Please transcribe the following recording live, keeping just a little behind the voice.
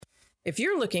If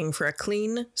you're looking for a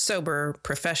clean, sober,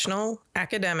 professional,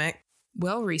 academic,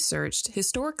 well-researched,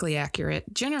 historically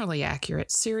accurate, generally accurate,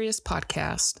 serious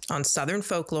podcast on Southern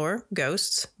folklore,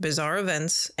 ghosts, bizarre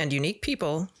events, and unique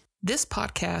people, this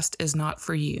podcast is not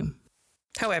for you.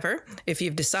 However, if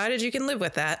you've decided you can live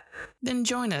with that, then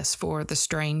join us for The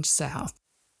Strange South.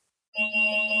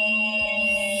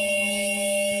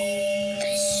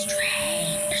 The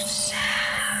Strange South.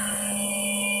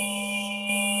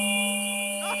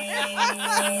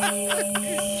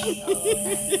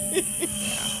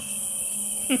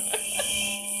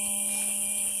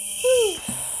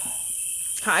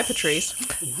 Hi, Patrice.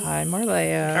 Hi,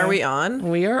 Marleah. Are we on?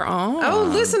 We are on. Oh,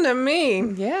 listen to me.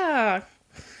 Yeah.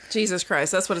 Jesus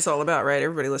Christ, that's what it's all about, right?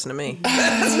 Everybody listen to me.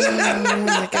 Oh,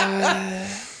 my God.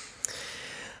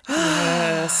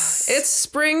 Yes. It's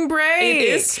spring break. It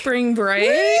is spring break.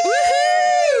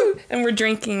 Woohoo! And we're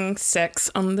drinking Sex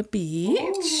on the Beach.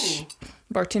 Ooh.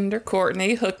 Bartender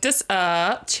Courtney hooked us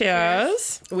up.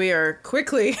 Cheers. We are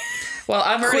quickly. Well,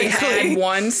 I've already had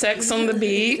one Sex on the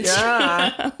Beach.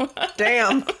 Yeah.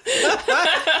 Damn.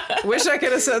 Wish I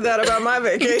could have said that about my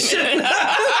vacation.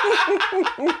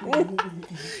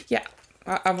 Yeah.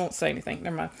 I won't say anything.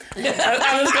 Never mind.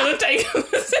 I was going to take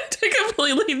a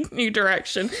completely new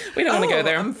direction. We don't want to go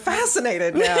there. I'm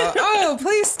fascinated now. Oh,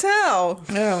 please tell.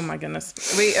 Oh, my goodness.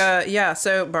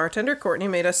 So Bartender Courtney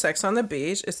made us Sex on the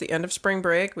Beach. It's the end of spring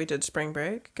break. We did spring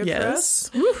break. Good for us.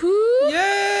 Woohoo.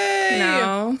 Yay.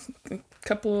 Now, a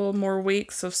couple more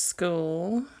weeks of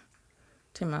school.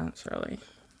 2 months, really.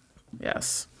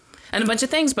 Yes. And a bunch of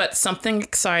things, but something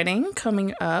exciting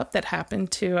coming up that happened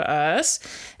to us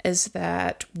is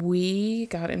that we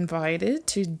got invited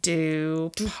to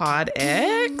do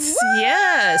PodX.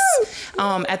 Yes.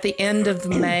 At the end of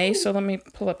May. So let me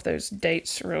pull up those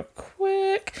dates real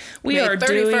quick. We May are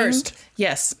 31st. doing,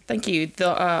 yes, thank you.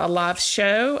 A live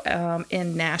show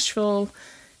in Nashville.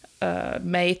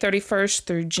 May 31st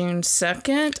through June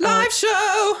 2nd. Live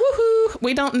show! Woohoo!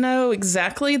 We don't know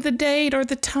exactly the date or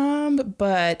the time,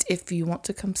 but if you want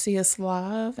to come see us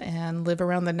live and live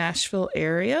around the Nashville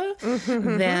area,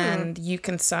 then you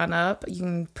can sign up.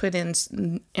 You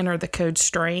can enter the code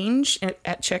STRANGE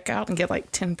at checkout and get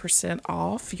like 10%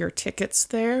 off your tickets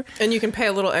there. And you can pay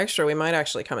a little extra. We might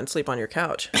actually come and sleep on your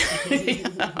couch.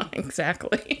 Yeah,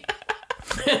 exactly.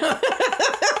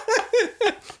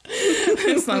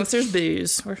 As long as there's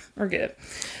booze, we're good.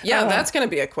 Yeah, that's going to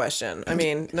be a question. I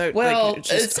mean, no, well,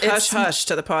 just hush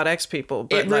to the PodX people.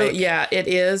 But it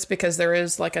is because there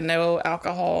is like a no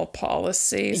alcohol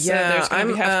policy. So yeah, there's going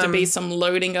to have to be some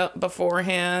loading up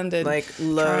beforehand and like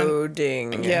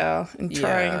loading.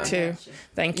 Trying to.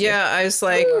 Thank you. Yeah, I was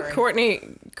like,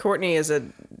 Courtney is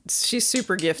she's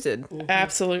super gifted.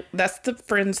 Absolutely. That's the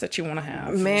friends that you want to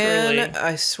have. Man, truly.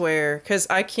 I swear. Because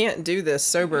I can't do this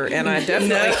sober. And I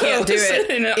definitely can't do it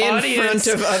in front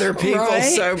of other people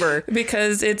sober.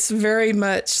 Because it's very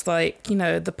much like,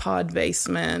 the pod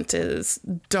basement is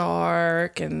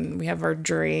dark and we have our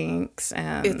drinks.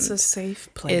 And it's a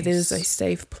safe place. It is a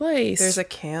safe place. There's a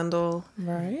candle.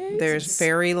 Right. There's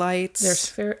fairy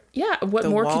lights. What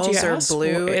more could you ask for? The walls are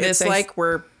blue. It's like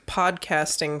we're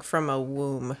podcasting from a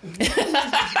womb.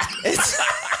 It's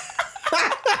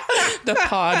the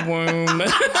pod womb.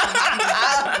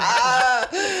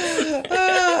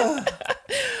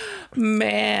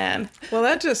 Man. Well,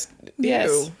 that just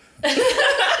yes.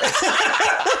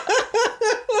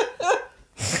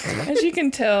 As you can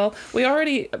tell, we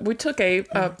took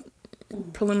a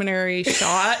preliminary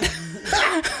shot.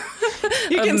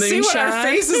 You can see what our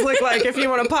faces look like if you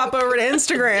want to pop over to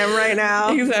Instagram right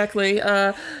now. Exactly.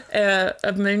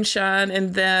 Of moonshine.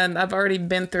 And then I've already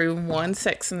been through one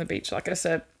Sex on the Beach, like I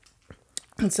said.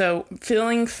 And so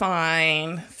feeling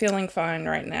fine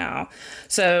right now.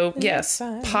 So yes,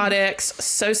 PodX,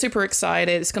 so super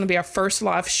excited. It's going to be our first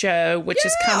live show, which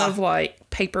is kind of like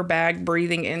paper bag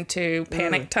breathing into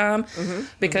panic time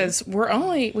because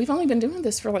we've only been doing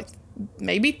this for like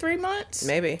maybe 3 months.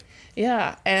 Maybe.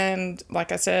 Yeah. And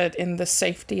like I said, in the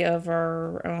safety of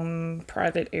our own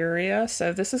private area.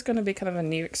 So this is going to be kind of a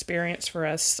new experience for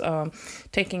us,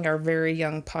 taking our very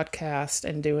young podcast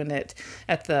and doing it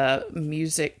at the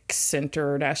Music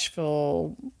Center,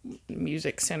 Nashville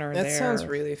Music Center. That sounds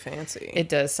really fancy. It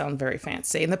does sound very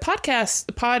fancy. And the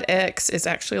PodX is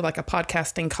actually like a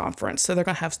podcasting conference. So they're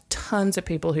going to have tons of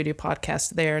people who do podcasts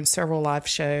there and several live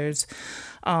shows.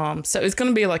 So it's going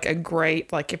to be like a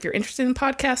great, like if you're interested in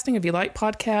podcasting, if you like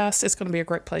podcasts, it's going to be a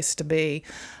great place to be.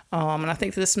 And I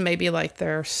think this may be like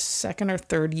their second or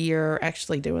third year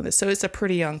actually doing this. So it's a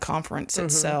pretty young conference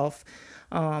itself.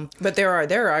 But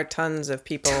there are tons of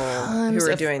people who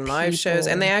are doing live shows,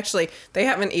 and they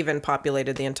haven't even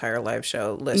populated the entire live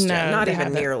show list yet. Not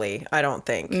even nearly, I don't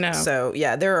think. No. So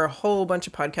yeah, there are a whole bunch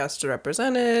of podcasts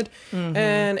represented,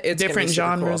 and it's different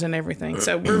genres cool. and everything.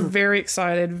 So we're very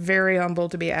excited, very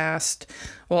humbled to be asked.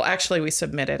 Well, actually, we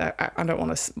submitted. I don't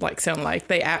want to sound like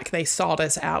they sought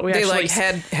us out. They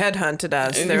headhunted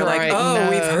us. They're like,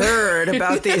 we've heard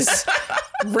about these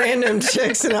random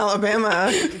chicks in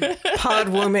Alabama pod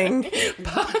wombing.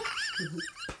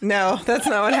 No, that's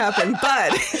not what happened.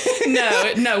 But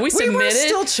no, we submitted. We were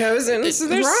still chosen. So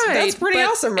that's pretty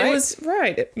awesome, right? It was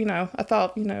right. I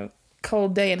thought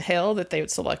cold day in hell that they would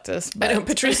select us. But I know,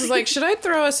 Patrice is like, should I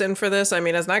throw us in for this? I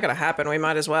mean, it's not going to happen. We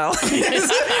might as well. We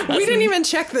didn't even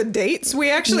check the dates.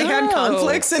 We actually had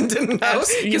conflicts and didn't know.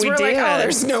 Because we're like,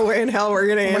 there's no way in hell we're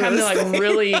going to handle this thing.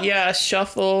 Really,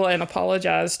 shuffle and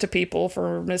apologize to people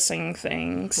for missing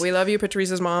things. We love you,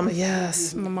 Patrice's mom.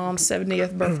 Yes, my mom's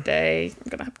 70th birthday. I'm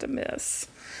going to have to miss.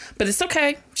 But it's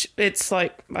okay. It's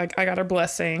like, I got her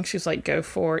blessing. She's like, go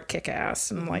for it, kick ass.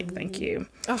 And I'm like, thank you.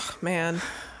 Oh, man.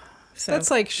 So,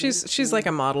 that's like she's like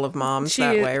a model of moms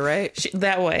way, right?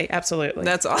 That way, absolutely.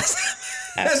 That's awesome.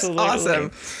 Absolutely. That's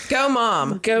awesome. Go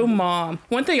mom. Go mom.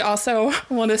 One thing also I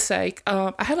want to say,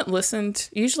 I haven't listened.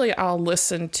 Usually I'll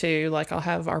listen to, I'll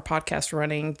have our podcast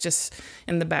running just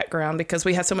in the background because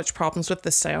we had so much problems with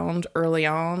the sound early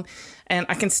on. And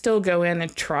I can still go in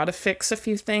and try to fix a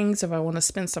few things if I want to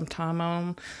spend some time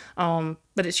on.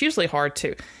 But it's usually hard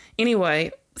to.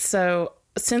 Anyway, so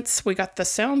since we got the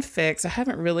sound fix, I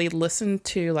haven't really listened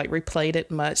to replayed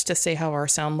it much to see how our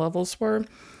sound levels were.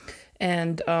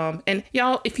 And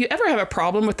y'all, if you ever have a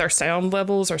problem with our sound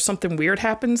levels or something weird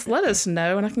happens, let us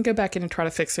know and I can go back in and try to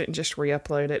fix it and just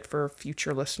re-upload it for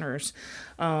future listeners.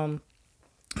 But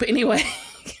anyway,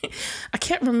 I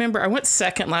can't remember. I went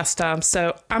second last time,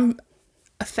 so I'm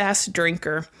a fast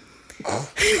drinker.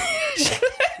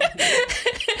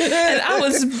 And I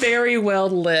was very well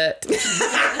lit.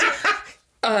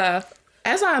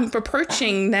 As I'm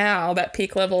approaching now, that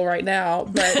peak level right now,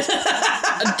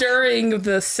 but during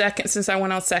the second, since I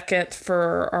went on second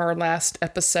for our last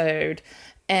episode,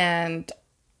 and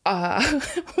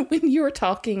when you were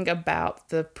talking about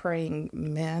the praying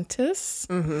mantis,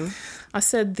 I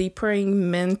said the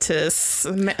praying menace.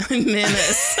 The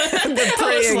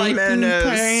praying menace.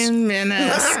 Praying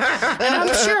menace. And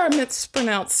I'm sure I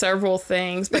mispronounced several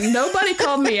things, but nobody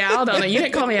called me out on it. You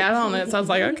didn't call me out on it, so I was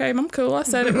like, okay, I'm cool. I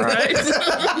said it right.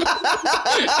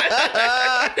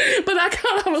 But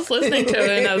I was listening to it,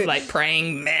 and I was like,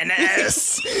 praying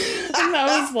menace. And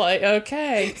I was like,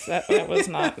 okay, that was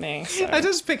not me. So. I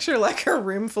just picture a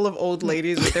room full of old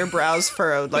ladies with their brows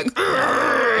furrowed, like,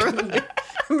 I'm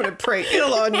gonna pray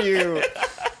ill on you.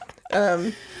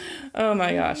 Oh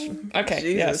my gosh. Okay.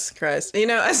 Jesus Christ.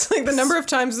 It's the number of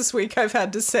times this week I've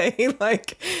had to say,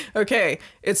 okay,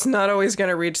 it's not always going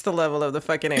to reach the level of the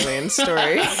fucking alien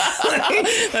story.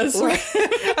 That's right.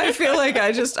 I feel like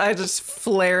I just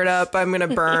flared up. I'm going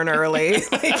to burn early.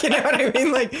 You know what I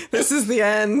mean? This is the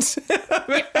end.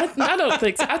 I don't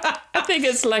think so. I think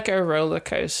it's like a roller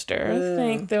coaster. I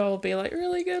think there will be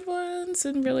really good ones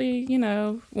and really,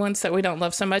 ones that we don't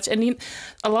love so much. And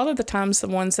a lot of the times the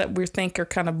ones that we think are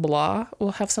kind of blah,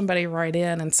 we'll have somebody write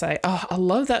in and say, oh, I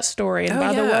love that story. And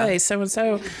by the way,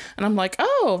 so-and-so. And I'm like,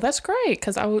 oh, that's great.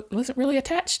 Because I wasn't really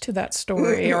attached to that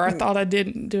story. Or I thought I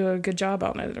didn't do a good job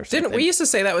on it or something. We used to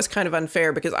say that was kind of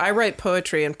unfair because I write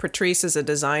poetry and Patrice is a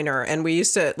designer. And we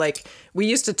used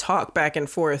to talk back and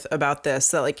forth about this.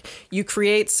 That you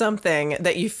create something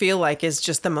that you feel like is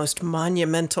just the most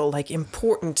monumental,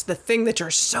 important, the thing that you're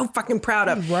so fucking proud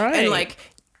of. Right. And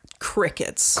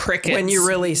crickets when you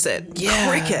release it. Yes.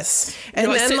 Crickets.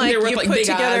 And then you put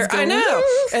together, I know.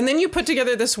 And then you put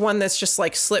together this one that's just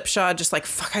slipshod, just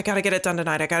fuck, I gotta get it done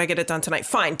tonight. I gotta get it done tonight.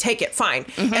 Fine, take it, fine.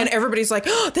 Mm-hmm. And everybody's like,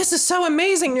 oh, this is so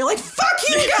amazing. And you're like, fuck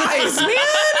you guys, man.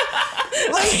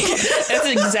 That's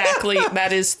exactly,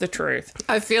 that is the truth.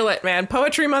 I feel it, man.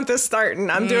 Poetry month is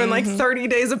starting. I'm doing 30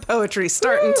 days of poetry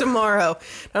starting tomorrow.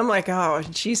 I'm like, oh,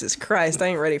 Jesus Christ, I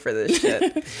ain't ready for this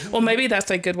shit. Well, maybe that's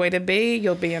a good way to be.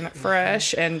 You'll be in it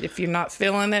fresh, and if you're not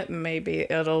feeling it, maybe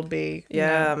it'll be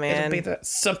man, it'll be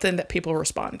something that people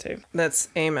respond to. That's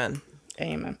amen.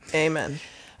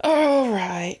 All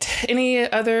right, any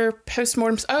other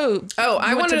postmortems?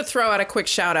 I wanted to throw out a quick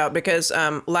shout out because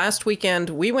last weekend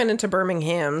we went into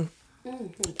Birmingham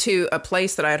to a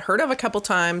place that I had heard of a couple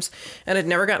times and had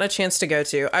never gotten a chance to go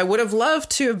to. I would have loved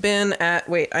to have been at,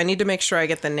 wait, I need to make sure I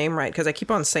get the name right because I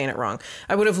keep on saying it wrong.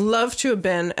 I would have loved to have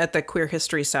been at the Queer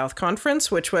History South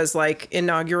Conference, which was like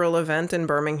inaugural event in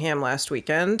Birmingham last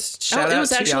weekend. Shout out it was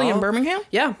to actually y'all. in Birmingham?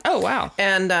 Yeah. Oh, wow.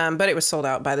 And, but it was sold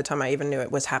out by the time I even knew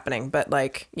it was happening. But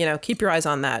like, you know, keep your eyes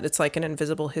on that. It's like an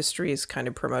Invisible Histories kind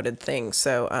of promoted thing.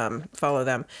 So, follow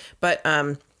them. But,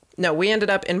 no, we ended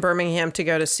up in Birmingham to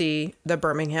go to see the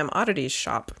Birmingham Oddities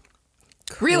shop.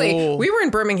 Cool. Really, we were in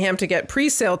Birmingham to get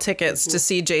pre-sale tickets to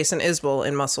see Jason Isbell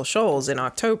in Muscle Shoals in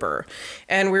October.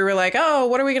 And we were like, oh,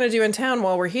 what are we going to do in town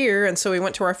while we're here? And so we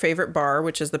went to our favorite bar,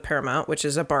 which is the Paramount, which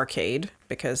is a barcade,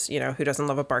 because, you know, who doesn't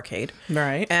love a barcade?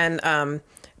 Right. And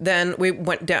then we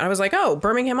went down. I was like, oh,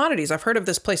 Birmingham Oddities. I've heard of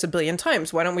this place a billion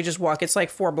times. Why don't we just walk? It's like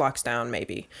 4 blocks down,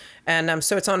 maybe. And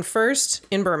so it's on First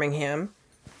in Birmingham.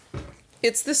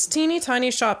 It's this teeny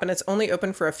tiny shop, and it's only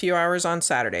open for a few hours on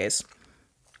Saturdays.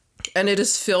 And it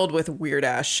is filled with weird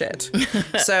ass shit.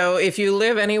 So if you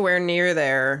live anywhere near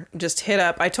there, just hit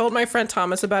up. I told my friend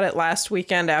Thomas about it last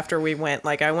weekend after we went.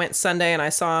 Like, I went Sunday and I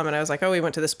saw him and I was like, oh, we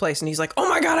went to this place. And he's like, oh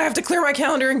my God, I have to clear my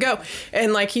calendar and go.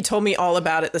 And like, he told me all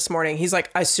about it this morning. He's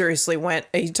like, I seriously went.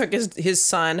 He took his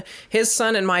son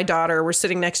and my daughter were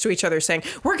sitting next to each other saying,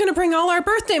 we're going to bring all our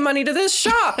birthday money to this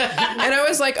shop. And I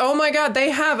was like, oh my God, they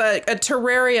have a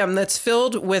terrarium that's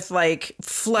filled with like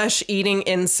flesh eating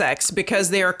insects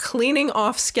because they are cleaning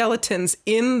off skeletons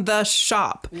in the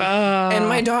shop. And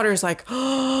my daughter's like,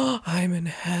 oh, I'm in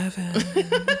heaven.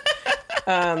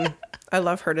 I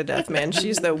love her to death, man.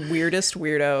 She's the weirdest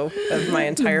weirdo of my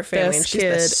entire family. And she's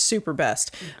the super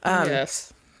best.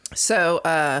 Yes. So,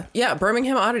 yeah,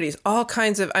 Birmingham Oddities, all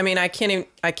kinds of, I mean, I can't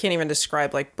even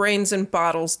describe, like brains in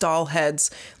bottles, doll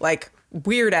heads, like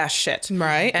weird ass shit.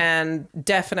 Right. And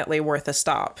definitely worth a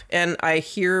stop. And I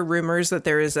hear rumors that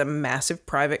there is a massive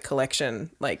private collection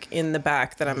like in the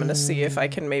back that I'm going to see if I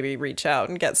can maybe reach out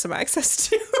and get some access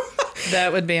to.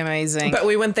 That would be amazing. But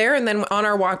we went there, and then on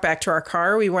our walk back to our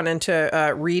car, we went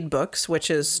into Read Books, which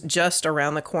is just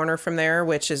around the corner from there,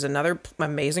 which is another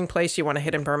amazing place you want to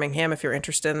hit in Birmingham if you're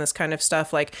interested in this kind of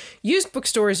stuff. Like, used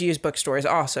bookstores,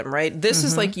 awesome, right? This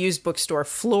is like used bookstore,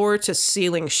 floor to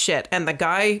ceiling shit. And the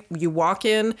guy, you walk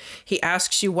in, he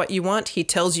asks you what you want, he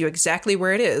tells you exactly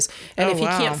where it is. And if he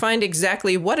can't find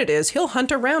exactly what it is, he'll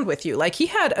hunt around with you. Like, he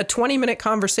had a 20-minute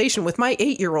conversation with my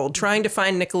 8-year-old trying to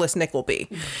find Nicholas Nickleby.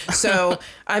 So,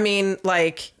 I mean,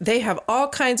 like, they have all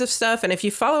kinds of stuff. And if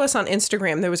you follow us on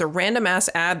Instagram, there was a random ass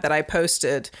ad that I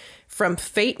posted from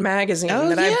Fate magazine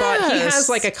that I bought. He has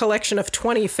like a collection of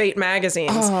 20 Fate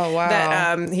magazines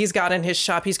that he's got in his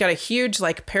shop. He's got a huge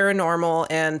like paranormal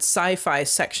and sci-fi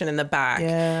section in the back.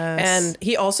 Yes. And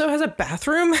he also has a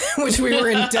bathroom, which we were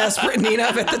in desperate need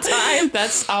of at the time.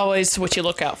 That's always what you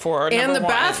look out for. And the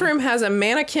bathroom has a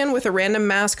mannequin with a random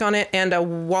mask on it and a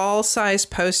wall-sized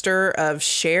poster of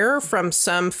Cher from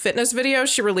some fitness video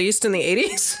she released in the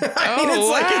 80s. I mean,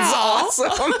 it's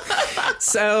awesome.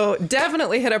 So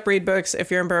definitely hit up Read Books if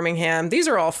you're in Birmingham. These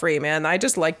are all free, man. I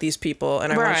just like these people,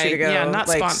 and I want you to go not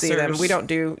like sponsors. see them. We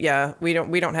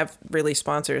don't have really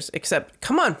sponsors except,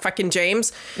 come on, fucking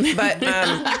James. But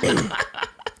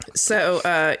so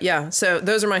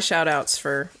those are my shout outs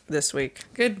for this week.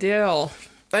 Good deal.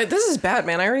 This is bad,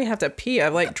 man. I already have to pee.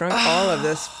 I've like drunk all of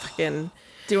this fucking.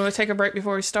 Do you want to take a break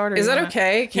before we start? Is that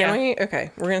okay? Can we?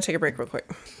 Okay, we're gonna take a break real quick.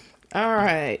 All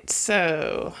right,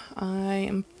 so I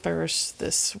am first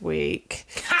this week.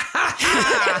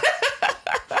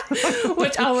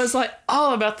 Which I was like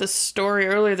all about this story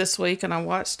earlier this week, and I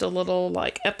watched a little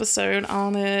like episode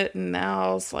on it, and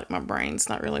now it's like my brain's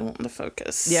not really wanting to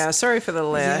focus. Yeah, sorry for the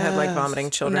delay. I had like vomiting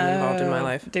children involved in my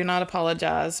life. Do not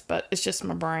apologize, but it's just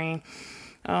my brain.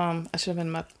 I should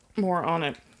have been more on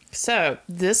it. So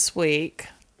this week,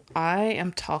 I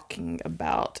am talking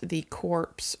about the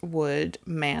Corpsewood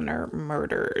Manor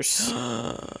murders.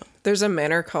 There's a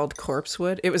manor called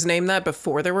Corpsewood. It was named that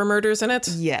before there were murders in it?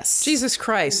 Yes. Jesus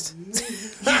Christ.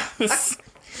 Yes.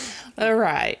 All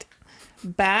right.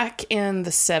 Back in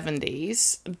the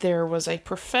 70s, there was a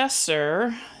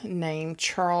professor named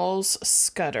Charles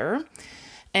Scudder.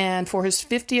 And for his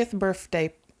 50th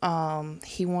birthday,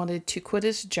 he wanted to quit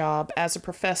his job as a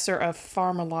professor of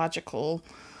pharmacological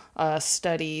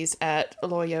studies at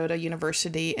Loyola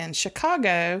University in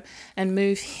Chicago and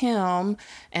move him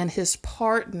and his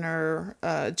partner,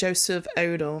 Joseph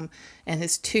Odom, and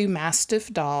his 2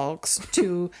 Mastiff dogs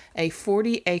to a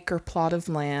 40-acre plot of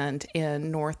land in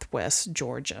northwest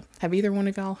Georgia. Have either one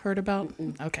of y'all heard about?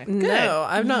 Okay. Good. No,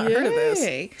 I've not heard of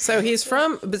this. So he's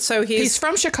from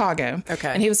Chicago. Okay.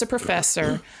 And he was a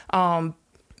professor.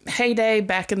 heyday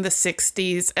back in the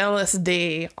 60s,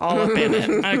 LSD all up in it,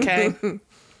 okay?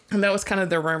 And that was kind of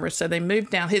the rumor. So they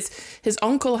moved down. His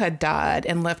uncle had died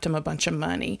and left him a bunch of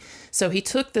money. So he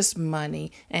took this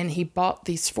money and he bought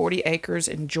these 40 acres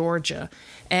in Georgia.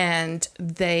 And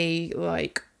they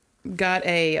got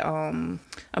a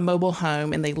mobile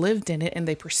home and they lived in it, and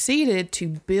they proceeded to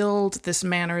build this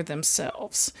manor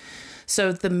themselves.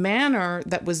 So the manor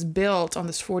that was built on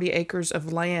this 40 acres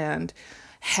of land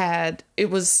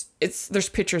there's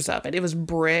pictures of it. It was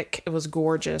brick. It was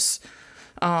gorgeous.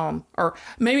 Or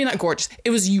maybe not gorgeous. It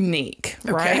was unique,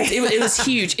 right? Okay. It was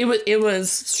huge. It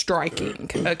was striking.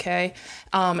 Okay.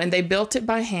 And they built it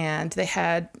by hand. They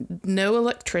had no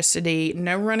electricity,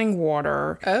 no running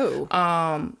water.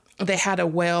 Oh. They had a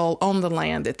well on the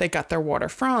land that they got their water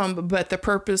from, but the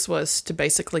purpose was to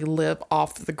basically live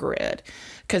off the grid,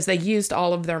 because they used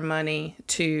all of their money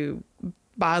to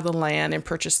buy the land and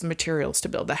purchase the materials to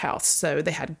build the house. So they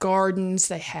had gardens,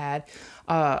 they had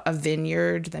a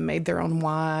vineyard, they made their own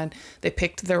wine, they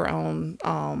picked their own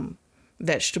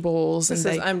vegetables.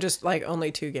 I'm just like,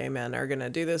 only two gay men are going to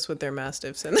do this with their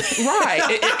mastiffs.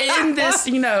 Right. In this,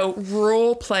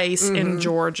 rural place in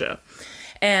Georgia.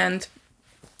 And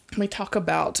we talk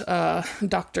about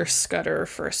Dr. Scudder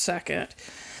for a second.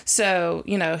 So,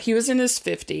 he was in his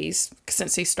 50s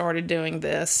since he started doing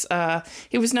this.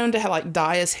 He was known to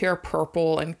dye his hair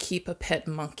purple and keep a pet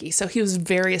monkey. So he was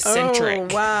very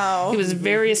eccentric. Oh, wow. He was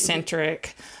very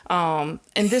eccentric. And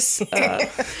this...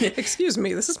 Excuse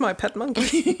me, this is my pet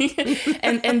monkey.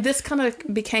 and this kind of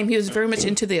became... He was very much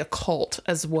into the occult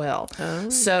as well. Oh.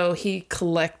 So he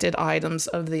collected items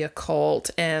of the occult,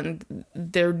 and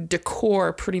their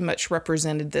decor pretty much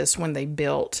represented this when they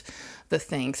built the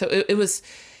thing. So it was...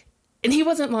 And he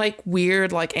wasn't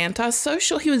weird,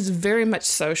 antisocial. He was very much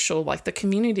social. The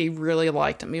community really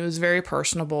liked him. He was very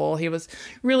personable. He was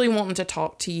really wanting to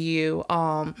talk to you.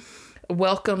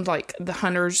 Welcomed the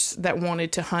hunters that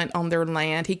wanted to hunt on their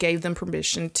land. He gave them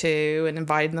permission to, and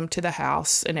invited them to the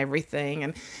house and everything.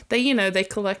 And they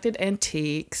collected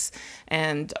antiques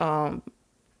and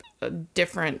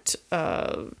different.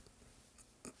 What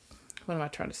am I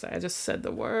trying to say? I just said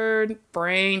the word.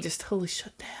 Brain just totally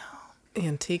shut down.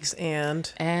 Antiques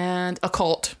and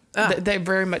occult. They're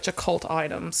very much occult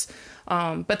items.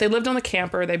 But they lived on the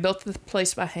camper. They built the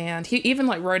place by hand. He even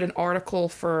wrote an article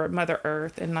for Mother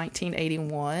Earth in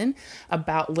 1981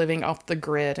 about living off the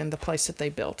grid and the place that they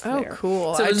built there. Oh,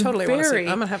 cool. So I totally want to see. I'm very,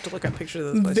 going to have to look up pictures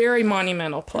of this place. very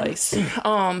monumental place. There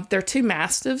are two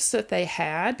mastiffs that they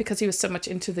had because he was so much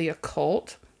into the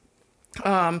occult.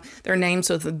 Their names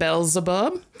was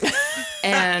Beelzebub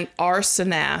and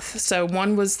Arsanath. So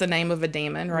one was the name of a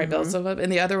demon, right? Beelzebub,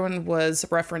 and the other one was a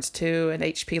reference to an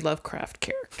H.P. Lovecraft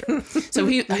character. So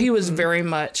he was very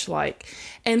much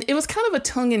and it was kind of a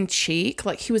tongue in cheek.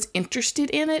 He was interested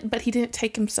in it, but he didn't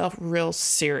take himself real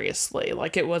seriously.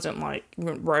 It wasn't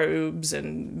robes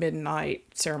and midnight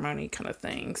ceremony kind of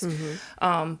things.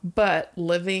 But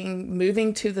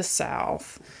moving to the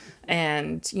South.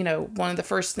 And, one of the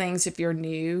first things, if you're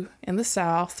new in the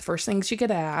South, the first things you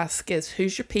get asked is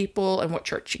who's your people and what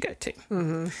church you go to.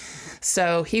 Mm-hmm.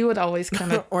 So he would always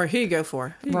kind of... Or who you go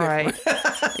for. Right.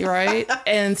 Right.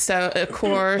 And so, of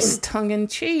course, tongue in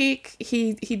cheek,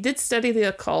 he did study the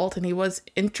occult and he was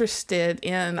interested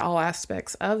in all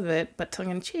aspects of it. But tongue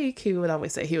in cheek, he would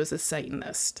always say he was a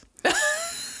Satanist.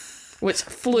 Which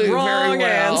flew Wrong very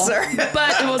well. Answer.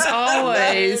 But it was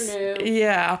always,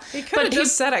 yeah. He could have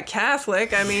just said a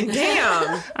Catholic. I mean,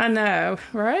 damn. I know,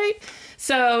 right?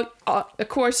 So, of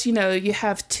course, you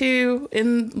have two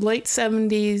in late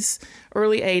 70s,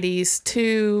 early 80s,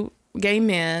 two gay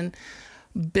men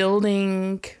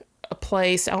building a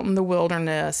place out in the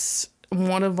wilderness.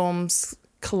 One of them's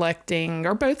collecting,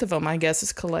 or both of them, I guess,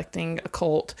 is collecting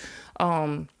occult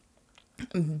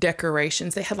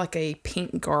decorations. They had a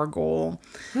pink gargoyle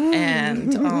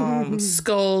and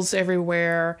skulls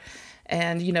everywhere,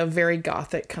 and very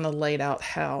gothic kind of laid out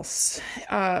house.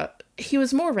 He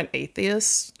was more of an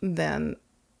atheist than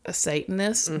a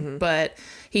Satanist, but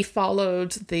he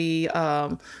followed the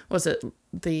LaVeyan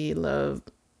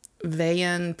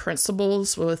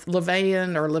principles with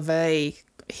LaVeyan or LaVey.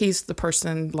 He's the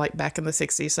person back in the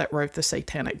 60s that wrote the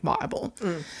Satanic Bible.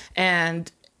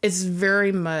 And it's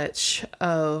very much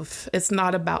it's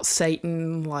not about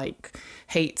Satan,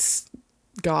 hates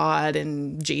God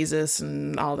and Jesus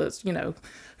and all this,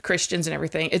 Christians and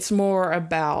everything. It's more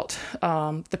about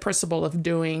the principle of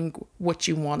doing what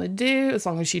you want to do as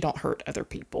long as you don't hurt other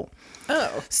people.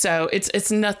 Oh. So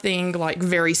it's nothing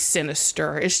very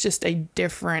sinister. It's just a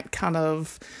different kind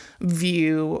of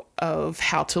view of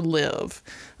how to live,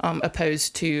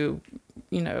 opposed to,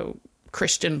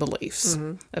 Christian beliefs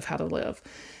of how to live.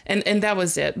 And that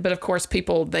was it. But of course,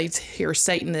 people, they hear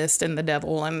Satanist and the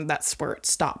devil, and that's where it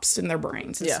stops in their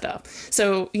brains and stuff.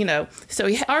 So, so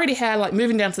he already had, like,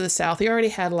 moving down to the South, he already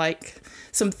had, like,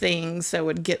 some things that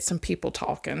would get some people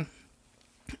talking.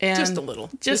 And just a little.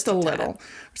 Just a little.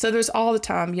 So there's all the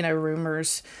time,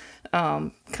 rumors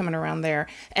coming around there.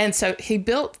 And so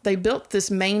they built this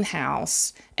main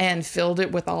house and filled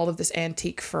it with all of this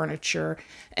antique furniture.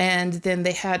 And then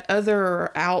they had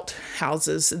other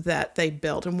outhouses that they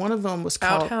built. And one of them was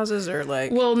called... Outhouses or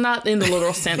like... Well, not in the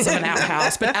literal sense of an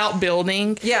outhouse, but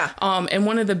outbuilding. Yeah. And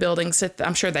one of the buildings,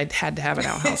 I'm sure they had to have an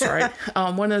outhouse, right?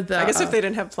 One of the... I guess if they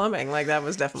didn't have plumbing, like that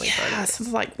was definitely part of it.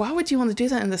 So like, why would you want to do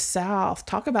that in the South?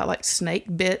 Talk about like snake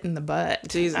bit in the butt.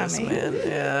 Jesus, man.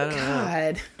 Yeah,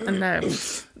 I don't know. I know.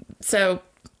 So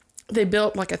they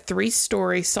built like a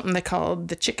 3-story, something they called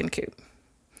the chicken coop.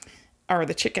 Or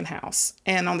the chicken house.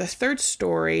 And on the 3rd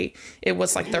story, it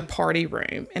was like their party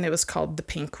room, and it was called the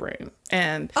pink room.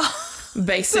 And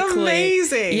basically,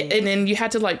 amazing. And then you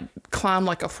had to like climb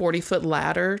like a 40-foot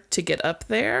ladder to get up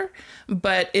there.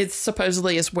 But it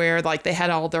supposedly is where like they had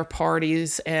all their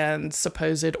parties and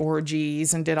supposed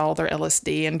orgies and did all their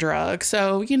LSD and drugs.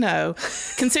 So,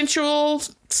 consensual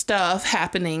stuff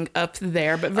happening up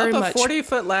there, but very much... Up a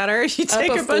 40-foot ladder? You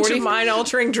take a bunch of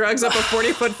mind-altering drugs up a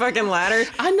 40-foot fucking ladder?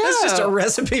 I know. That's just a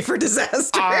recipe for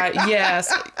disaster. Yes.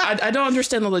 I don't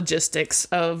understand the logistics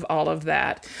of all of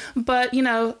that. But,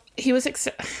 he was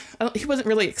he wasn't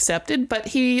really accepted, but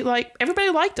he, like, everybody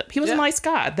liked him. He was a nice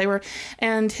guy.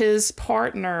 And his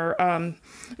partner,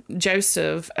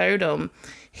 Joseph Odom,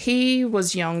 he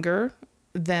was younger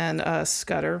than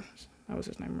Scudder. That was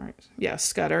his name, right? Yeah,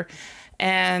 Scudder.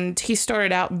 And he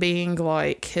started out being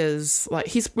like he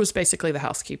was basically the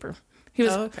housekeeper. He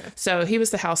was, So he was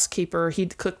the housekeeper.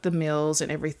 He'd cook the meals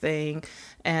and everything.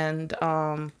 And,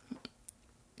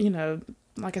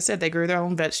 like I said, they grew their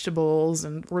own vegetables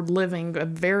and were living a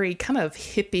very kind of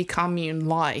hippie commune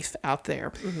life out there.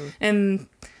 Mm-hmm. And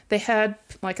they had,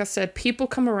 like I said, people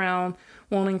come around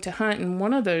wanting to hunt. And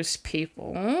one of those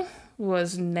people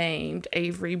was named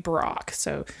Avery Brock.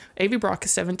 So Avery Brock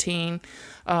is 17,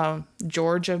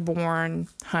 Georgia-born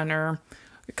hunter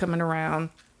coming around.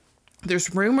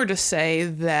 There's rumor to say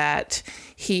that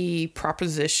he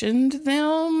propositioned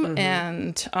them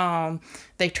and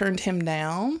they turned him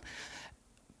down.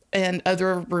 And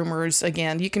other rumors,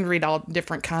 again, you can read all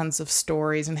different kinds of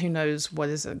stories and who knows what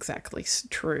is exactly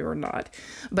true or not.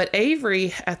 But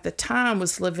Avery at the time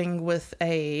was living with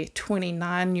a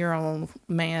 29-year-old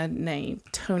man named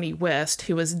Tony West,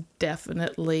 who was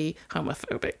definitely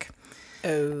homophobic.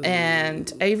 Oh.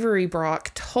 And Avery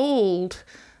Brock told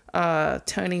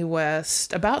Tony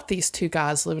West about these 2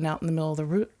 guys living out in the middle of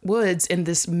the woods in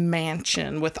this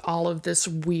mansion with all of this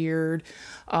weird...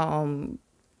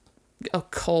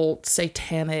 occult,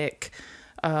 satanic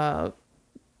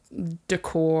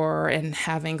decor, and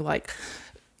having like,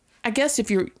 I guess if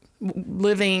you're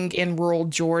living in rural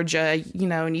Georgia,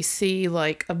 and you see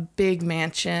like a big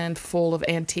mansion full of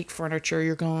antique furniture,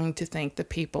 you're going to think the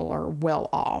people are well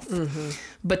off. Mm-hmm.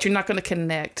 But you're not going to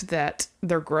connect that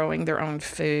they're growing their own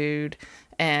food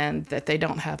and that they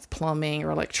don't have plumbing or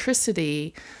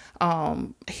electricity.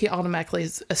 He automatically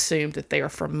assumed that they are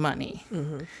from money.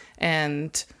 Mm-hmm.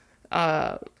 And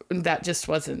that just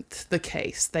wasn't the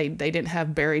case. They didn't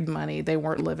have buried money. They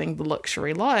weren't living the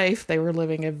luxury life. They were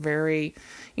living a very,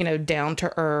 down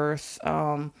to earth,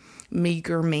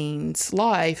 meager means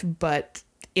life, but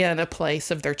in a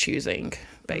place of their choosing,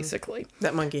 basically.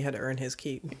 That monkey had to earn his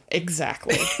keep.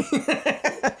 Exactly.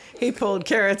 He pulled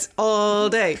carrots all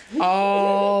day.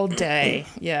 All day,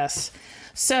 yes.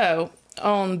 So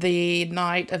on the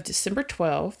night of December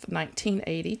 12th,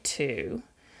 1982,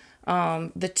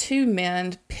 the 2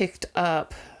 men picked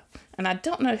up, and I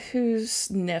don't know whose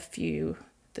nephew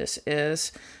this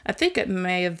is. I think it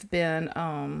may have been,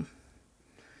 I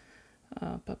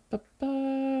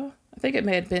think it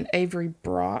may have been Avery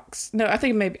Brock's. No, I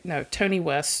think Tony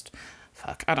West.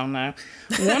 Fuck, I don't know.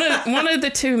 One of the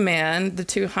 2 men, the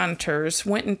 2 hunters,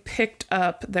 went and picked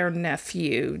up their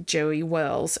nephew, Joey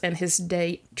Wells, and his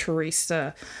date,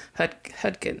 Teresa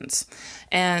Hudkins.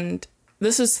 And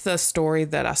this is the story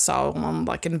that I saw on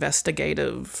like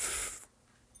investigative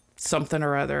something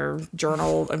or other,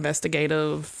 journal,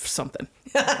 investigative, something.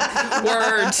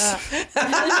 Words.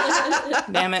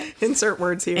 Damn it. Insert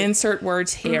words here. Insert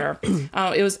words here.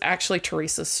 It was actually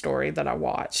Teresa's story that I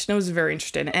watched. And it was very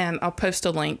interesting. And I'll post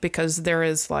a link because there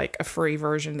is like a free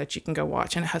version that you can go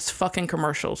watch. And it has fucking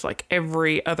commercials like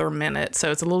every other minute.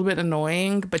 So it's a little bit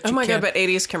annoying. But oh my God, but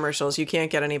 80s commercials, you can't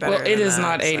get any better. Well, it is than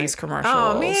that. not It's 80s commercials.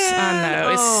 Oh, man. I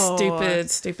know. It's Oh.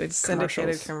 stupid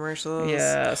Syndicated commercials.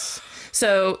 Yes.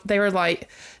 So they were like,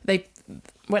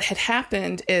 what had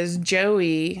happened is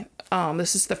Joey,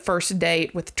 this is the first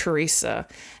date with Teresa,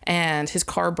 and his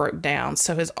car broke down.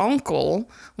 So his uncle,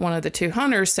 one of the two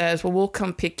hunters, says, well, we'll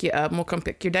come pick you up and we'll come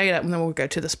pick your date up and then we'll go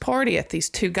to this party at these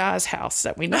two guys' house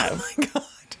that we know. Oh my God.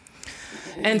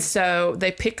 And so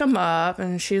they pick him up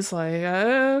and she's like,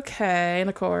 okay. And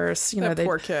of course, you know, That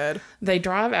poor kid. they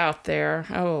drive out there.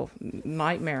 Oh,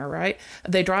 nightmare, right?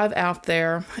 They drive out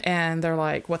there and they're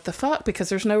like, what the fuck? Because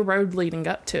there's no road leading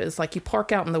up to it. It's like you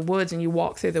park out in the woods and you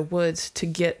walk through the woods to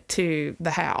get to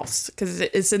the house because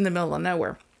it's in the middle of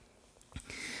nowhere.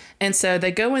 And so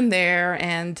they go in there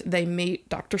and they meet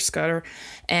Dr. Scudder,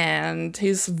 and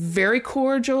he's very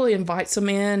cordial. He invites them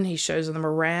in. He shows them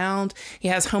around. He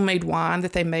has homemade wine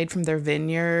that they made from their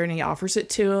vineyard, and he offers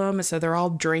it to them. And so they're all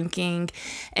drinking.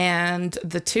 And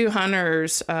the two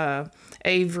hunters,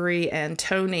 Avery and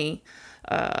Tony,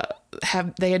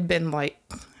 they had been like,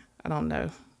 I don't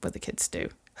know what the kids do.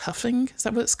 Huffing, is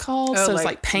that what it's called? Oh, so it's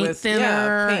like paint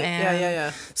thinner paint.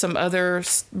 and some other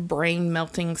brain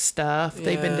melting stuff.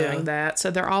 They've been doing that. So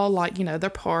they're all like, you know,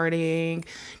 they're partying,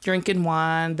 drinking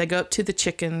wine. They go up to the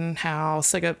chicken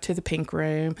house. They go up to the pink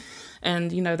room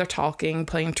and, you know, they're talking,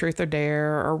 playing truth or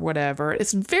dare or whatever.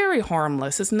 It's very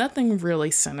harmless. It's nothing really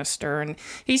sinister. And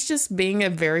he's just being a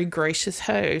very gracious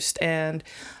host. And,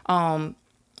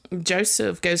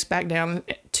 Joseph goes back down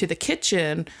to the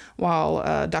kitchen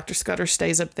while Dr. Scudder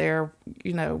stays up there,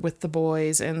 you know, with the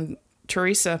boys and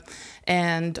Teresa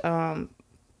and,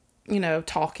 you know,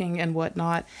 talking and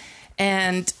whatnot.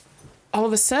 And all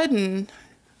of a sudden,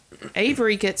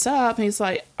 Avery gets up and he's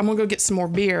like, I'm going to go get some more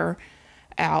beer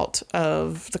out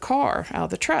of the car, out of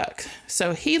the truck.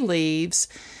 So he leaves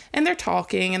and they're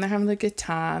talking and they're having a good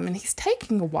time and he's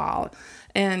taking a while.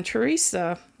 And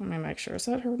Teresa, let me make sure, is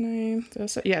that her name?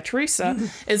 Yeah, Teresa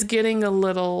is getting a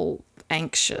little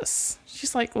anxious.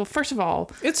 She's like, well, first of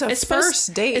all, it's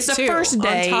first date. It's a first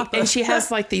date, and she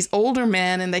has like these older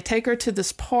men, and they take her to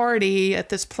this party at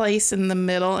this place in the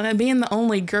middle. And being the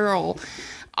only girl,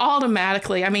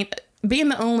 automatically, I mean, being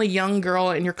the only young girl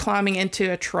and you're climbing into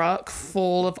a truck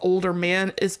full of older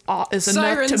men is enough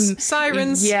to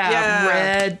sirens.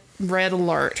 Yeah. Red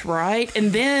alert, right?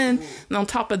 And then on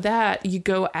top of that, you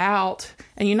go out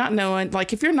and you're not knowing,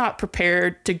 like, if you're not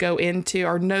prepared to go into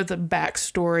or know the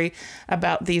backstory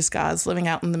about these guys living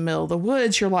out in the middle of the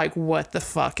woods, you're like, what the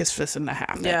fuck is fixing to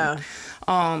happen? Yeah.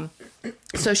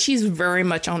 So she's very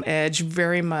much on edge,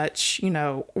 very much, you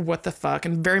know, what the fuck,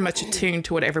 and very much attuned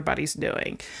to what everybody's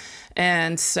doing.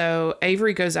 And so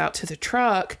Avery goes out to the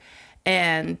truck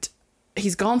and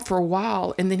he's gone for a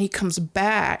while, and then he comes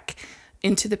back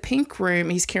into the pink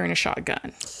room. He's carrying a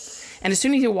shotgun. And as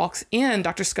soon as he walks in,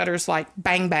 Dr. Scudder's like,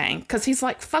 bang, bang. Because he's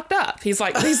like fucked up. He's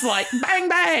like, bang,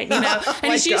 bang, you know.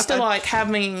 And he's used to like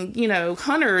having, you know,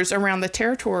 hunters around the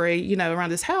territory, you know,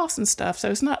 around his house and stuff. So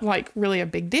it's not like really a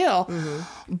big deal.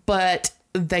 Mm-hmm. But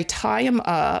they tie him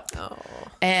up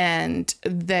and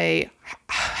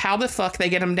how the fuck they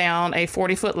get him down a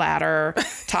 40-foot ladder,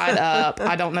 tied up.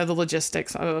 I don't know the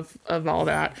logistics of all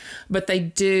that, but they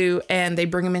do. And they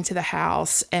bring him into the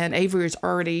house, and Avery's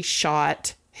already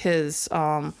shot his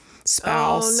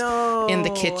spouse in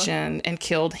the kitchen and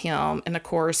killed him. And of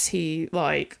course he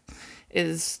like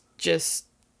is just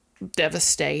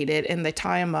devastated, and they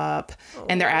tie him up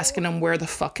and they're asking him where the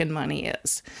fucking money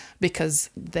is,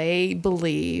 because they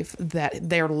believe that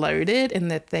they're loaded and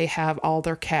that they have all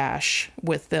their cash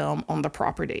with them on the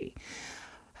property.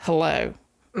 Hello.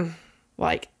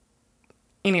 Like,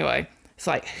 anyway, it's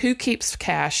like, who keeps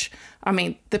cash? I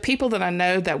mean, the people that I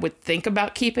know that would think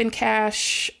about keeping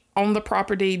cash on the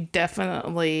property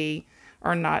definitely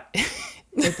are not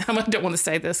I don't want to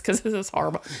say this because this is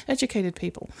horrible. Educated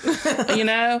people, you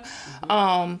know?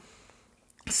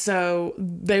 So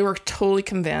they were totally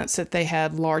convinced that they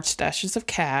had large stashes of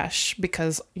cash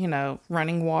because, you know,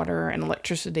 running water and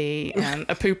electricity and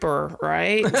a pooper,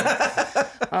 right?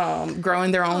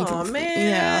 Growing their own. Oh, man.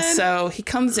 Yeah. So he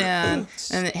comes in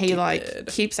and he like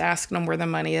keeps asking them where the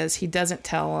money is. He doesn't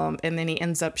tell them. And then he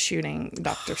ends up shooting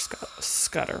Dr.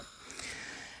 Scudder.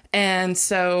 And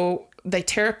so they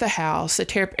tear up the house. They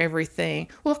tear up everything.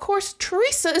 Well, of course,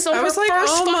 Teresa is on her was like,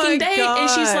 first oh my fucking date. And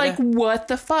she's God. like, what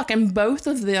the fuck? And both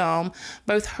of them,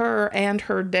 both her and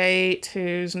her date,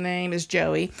 whose name is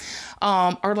Joey,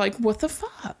 are like, what the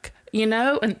fuck? You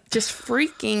know, and just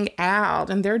freaking out.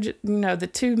 And they're just, you know, the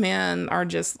two men are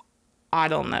just, I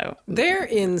don't know. They're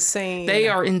insane. They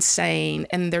are insane,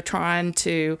 and they're trying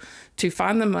to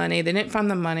find the money. They didn't find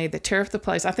the money. They tear up the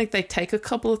place. I think they take a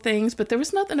couple of things, but there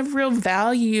was nothing of real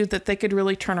value that they could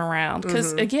really turn around.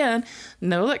 Because, again,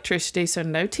 no electricity, so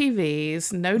no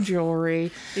TVs, no jewelry.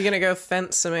 You're going to go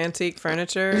fence some antique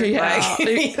furniture? Yeah, Like,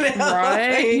 you know,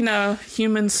 right? like- You know,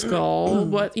 human skull,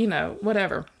 what, you know,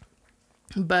 whatever.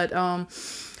 But,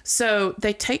 so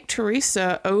they take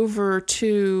Teresa over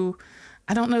to...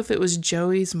 I don't know if it was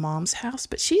Joey's mom's house,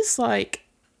 but she's like,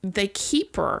 they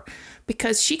keep her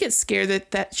because she gets scared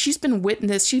that she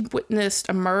witnessed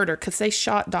a murder because they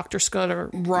shot Dr. Scudder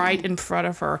right in front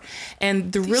of her.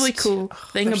 And the really cool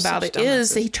thing about it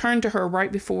is he turned to her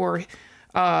right before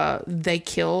they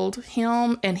killed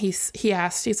him. And he's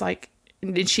like,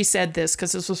 and she said this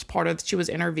because this was part of, she was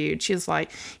interviewed. She was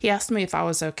like, he asked me if I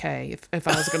was okay, if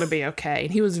I was going to be okay.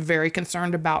 And he was very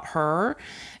concerned about her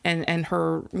and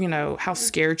her, you know, how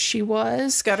scared she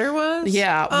was. Scudder was?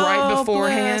 Yeah, right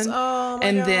beforehand. Bless. Oh, my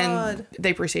and God. then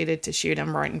they proceeded to shoot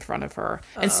him right in front of her.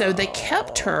 And so they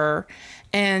kept her,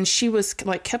 and she was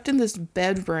like kept in this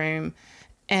bedroom,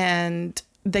 and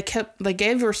they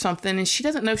gave her something, and she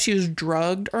doesn't know if she was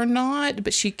drugged or not,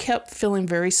 but she kept feeling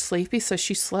very sleepy, so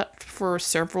she slept for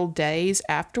several days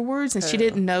afterwards, and she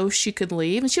didn't know she could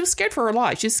leave, and she was scared for her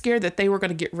life. She was scared that they were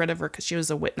going to get rid of her because she was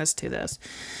a witness to this.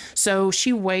 So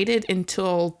she waited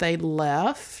until they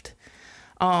left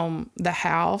the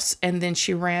house, and then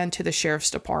she ran to the sheriff's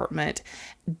department.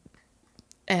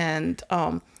 And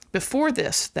before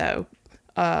this, though,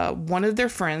 one of their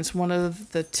friends, one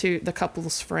of the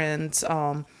couple's friends,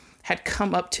 had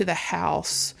come up to the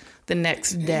house the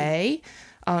next day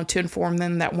to inform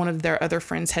them that one of their other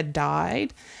friends had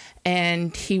died.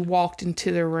 And he walked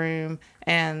into the room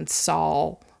and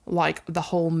saw like the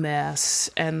whole mess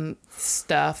and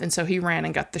stuff. And so he ran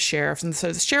and got the sheriffs. And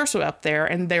so the sheriffs were up there,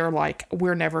 and they were like,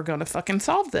 we're never going to fucking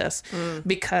solve this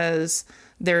because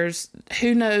there's,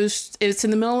 who knows, it's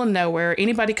in the middle of nowhere.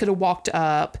 Anybody could have walked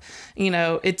up, you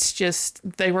know, it's just,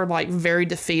 they were like very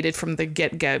defeated from the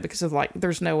get-go because of like,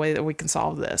 there's no way that we can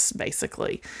solve this,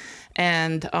 basically.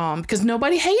 And because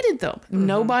nobody hated them.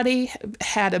 Nobody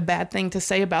had a bad thing to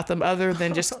say about them other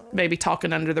than just maybe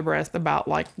talking under the breath about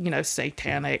like, you know,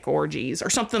 satanic orgies or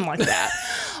something like that.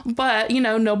 But, you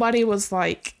know, nobody was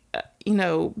like, you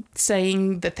know,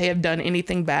 saying that they have done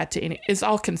anything bad to any. It's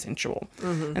all consensual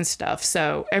and stuff.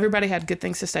 So everybody had good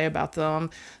things to say about them.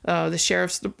 The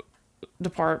sheriff's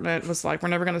department was like, we're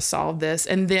never going to solve this.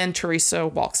 And then Teresa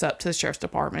walks up to the sheriff's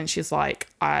department. And she's like,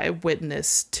 I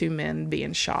witnessed 2 men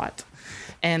being shot.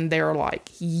 And they're like,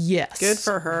 yes. Good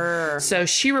for her. So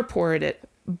she reported it.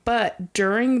 But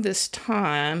during this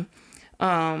time,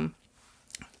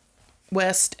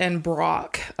 West and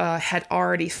Brock had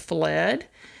already fled.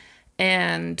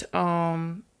 And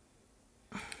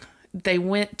they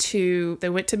went to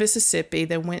Mississippi.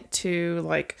 They went to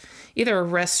like either a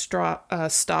rest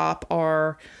stop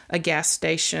or a gas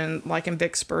station, like in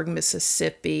Vicksburg,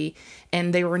 Mississippi.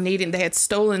 And they had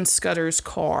stolen Scudder's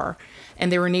car,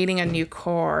 and they were needing a new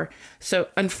car. So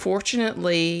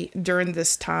unfortunately, during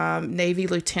this time, Navy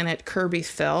Lieutenant Kirby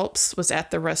Phelps was at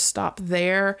the rest stop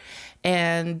there,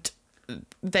 and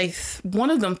one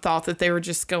of them thought that they were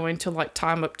just going to like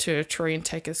tie him up to a tree and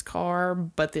take his car,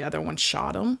 but the other one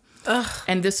shot him. Ugh.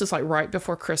 And this was like right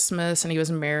before Christmas, and he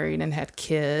was married and had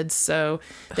kids, so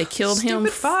they killed him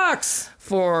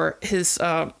for his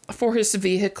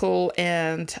vehicle,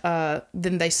 and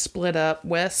then they split up.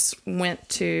 Wes went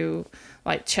to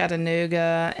like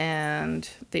Chattanooga, and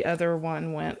the other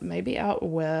one went maybe out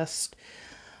west.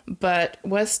 But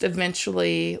West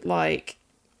eventually, like,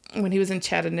 when he was in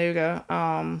Chattanooga,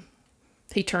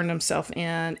 he turned himself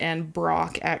in, and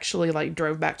Brock actually like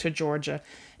drove back to Georgia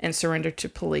and surrendered to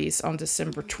police on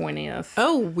December 20th.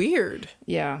 Oh, weird.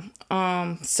 Yeah.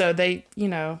 So they, you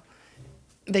know,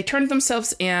 they turned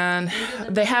themselves in.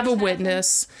 They have a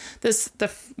witness.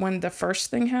 When the first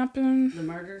thing happened.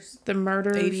 The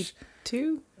murders.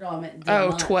 82? No, I meant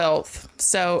 12th.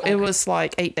 So Okay. It was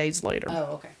like 8 days later. Oh,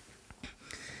 okay.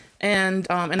 And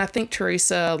I think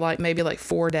Teresa, like maybe like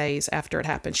 4 days after it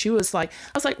happened, she was like,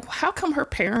 I was like, how come her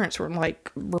parents were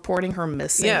like reporting her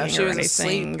missing? Yeah, she or was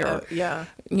anything, asleep. or Yeah.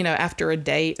 you know, after a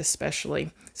date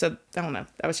especially. So I don't know.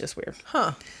 That was just weird.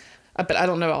 Huh. But I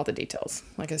don't know all the details,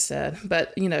 like I said.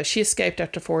 But you know, she escaped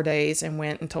after 4 days and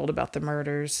went and told about the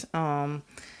murders.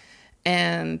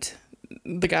 And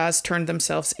the guys turned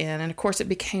themselves in. And of course, it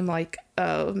became like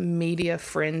a media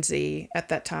frenzy at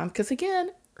that time. Because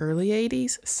again, early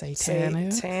 80s,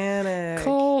 satanic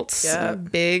cults,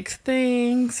 big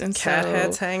things. And cat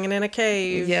heads hanging in a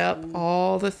cave. Yep,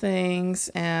 all the things.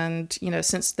 And, you know,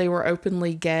 since they were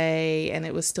openly gay and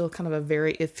it was still kind of a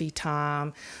very iffy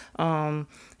time,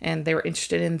 and they were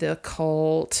interested in the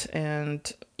occult,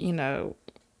 and, you know,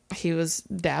 he was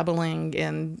dabbling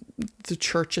in the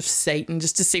Church of Satan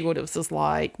just to see what it was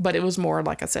like. But it was more,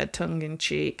 like I said,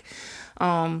 tongue-in-cheek.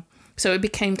 So it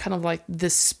became kind of like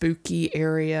this spooky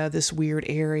area, this weird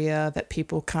area that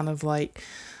people kind of like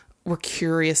were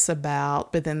curious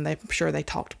about, but then I'm sure they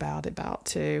talked about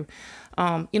too.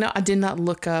 You know, I did not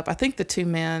look up. I think the two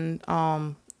men,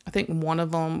 I think one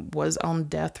of them was on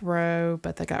death row,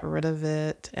 but they got rid of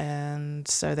it. And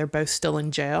so they're both still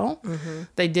in jail. Mm-hmm.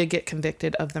 They did get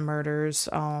convicted of the murders.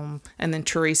 And then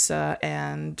Teresa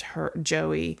and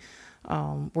Joey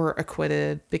were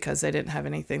acquitted because they didn't have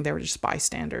anything. They were just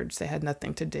bystanders. They had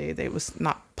nothing to do. It was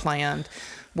not planned,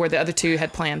 where the other two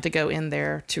had planned to go in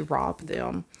there to rob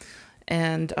them.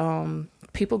 And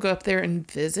people go up there and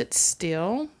visit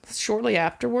still. Shortly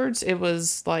afterwards, it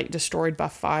was like destroyed by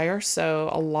fire. So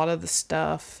a lot of the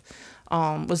stuff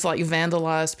was like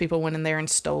vandalized. People went in there and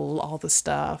stole all the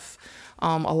stuff.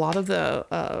 A lot of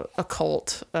the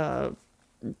occult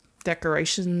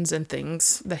decorations and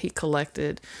things that he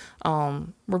collected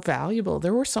were valuable.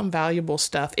 There were some valuable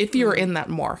stuff if you were in that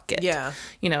market. Yeah,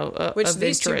 you know, which of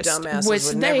these interest, two dumbasses which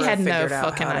would they never had no figured out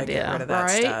fucking how to idea, get rid of that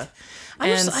right? Stuff. I'm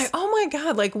just like, oh my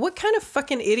God, like what kind of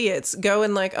fucking idiots go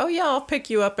and like, oh yeah, I'll pick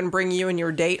you up and bring you and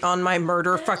your date on my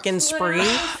murder fucking spree.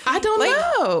 I don't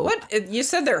know. What you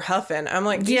said they're huffing. I'm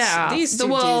like, these two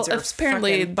dudes are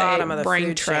apparently fucking bottom of the brain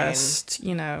food trust, chain.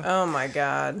 You know. Oh my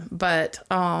God. But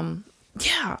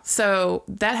yeah, so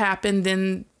that happened.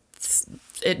 Then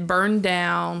it burned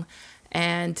down.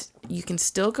 And you can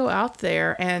still go out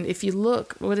there, and if you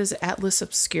look, what is it, Atlas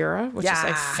Obscura, which is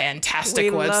a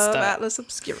fantastic website. Love Atlas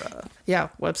Obscura. Yeah,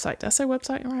 website. Did I say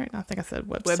website right? I think I said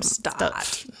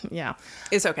website. Yeah,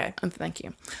 it's okay. Thank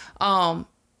you.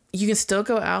 You can still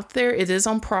go out there. It is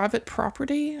on private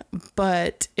property,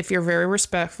 but if you're very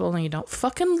respectful and you don't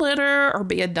fucking litter or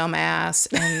be a dumbass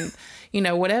and you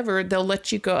know whatever, they'll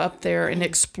let you go up there and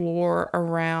explore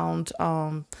around.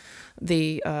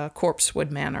 The Corpsewood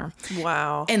Manor.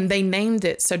 Wow. And they named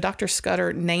it, so Dr.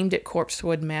 Scudder named it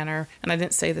Corpsewood Manor, and I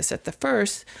didn't say this at the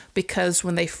first, because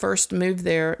when they first moved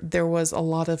there, there was a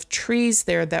lot of trees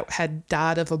there that had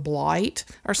died of a blight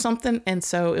or something, and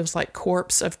so it was like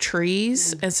corpse of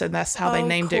trees, and so that's how they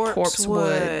named it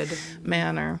Corpsewood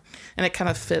Manor. And it kind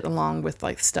of fit along with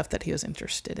like stuff that he was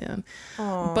interested in.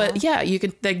 Aww. But yeah,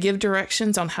 they give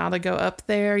directions on how to go up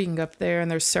there. You can go up there and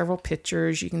there's several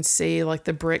pictures. You can see like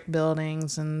the brick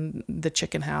buildings and the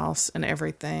chicken house and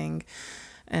everything.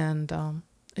 And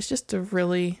it's just a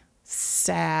really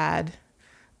sad,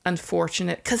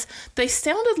 unfortunate, because they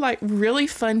sounded like really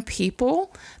fun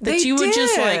people that you would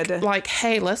just like,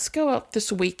 hey, let's go up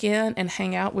this weekend and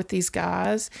hang out with these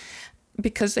guys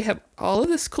because they have all of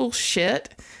this cool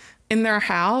shit in their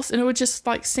house, and it would just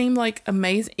like seem like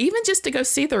amazing, even just to go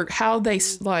see how they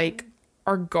like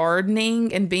are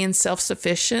gardening and being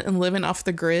self-sufficient and living off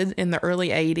the grid in the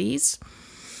early 80s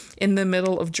in the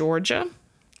middle of Georgia.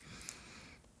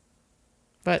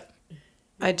 But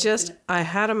I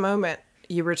had a moment.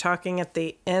 You were talking at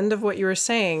the end of what you were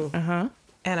saying, and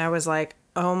I was like,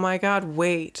 oh my God,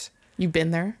 wait. You've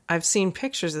been there? I've seen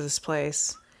pictures of this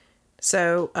place.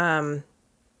 So,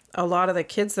 a lot of the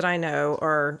kids that I know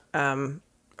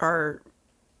are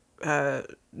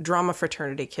drama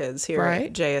fraternity kids here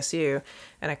at JSU.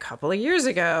 And a couple of years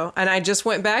ago, and I just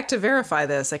went back to verify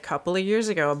this, a couple of years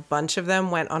ago, a bunch of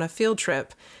them went on a field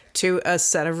trip to a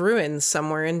set of ruins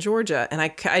somewhere in Georgia. And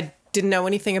I didn't know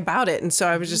anything about it. And so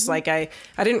I was just like, I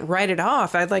didn't write it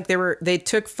off. They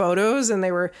took photos, and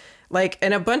they were like,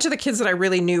 and a bunch of the kids that I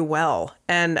really knew well.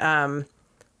 And,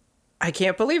 I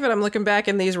can't believe it. I'm looking back,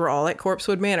 and these were all at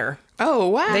Corpsewood Manor. Oh,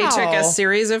 wow. They took a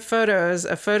series of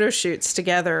photo shoots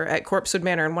together at Corpsewood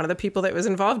Manor, and one of the people that was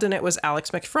involved in it was Alex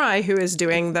McFry, who is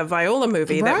doing the Viola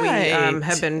movie that we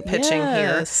have been pitching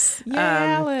here.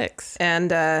 Alex.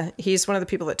 And he's one of the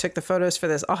people that took the photos for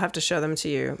this. I'll have to show them to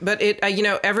you. But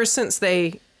ever since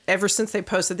they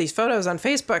posted these photos on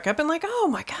Facebook, I've been like, oh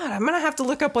my God, I'm going to have to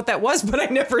look up what that was, but I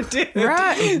never did.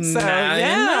 Right. So,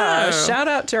 shout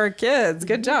out to our kids.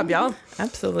 Good job, y'all.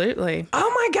 Absolutely. Oh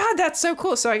my God, that's so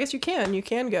cool. So I guess you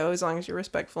can go as long as you're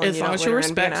respectful. As long as you're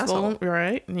respectful,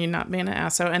 right? And you're not being an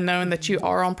asshole, and knowing that you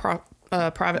are on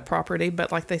private property,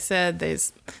 but like they said,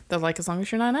 they're like, as long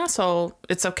as you're not an asshole,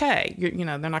 it's okay. You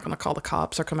know, they're not going to call the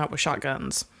cops or come out with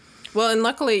shotguns. Well, and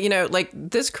luckily, you know, like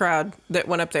this crowd that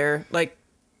went up there, like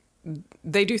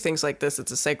they do things like this.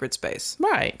 It's a sacred space.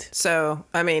 Right. So,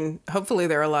 I mean, hopefully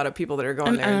there are a lot of people that are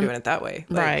going there and doing it that way.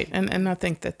 Like, right. And I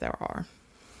think that there are.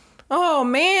 Oh,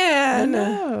 man.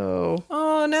 No.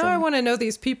 Oh, now I want to know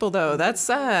these people, though. That's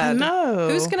sad. No.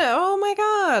 Who's going to, oh my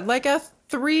God, like a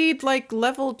 3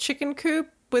 level chicken coop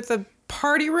with a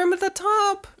party room at the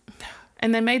top.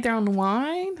 And they made their own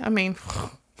wine? I mean...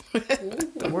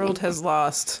 The world has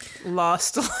lost a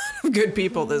lot of good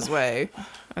people this way.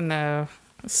 I know.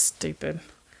 It's stupid.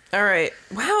 All right.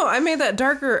 Wow, I made that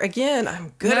darker again.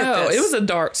 I'm good at this. No, it was a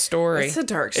dark story. It's a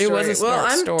dark story. It was a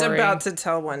dark story. I'm about to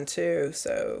tell one too.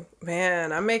 So,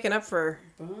 man, I'm making up for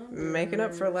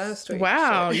last week.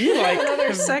 Wow, So. you like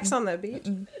another sex on the beach.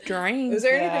 Drained. Is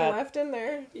there anything left in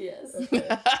there? Yes.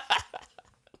 Yes.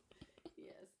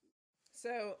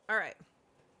 So, all right.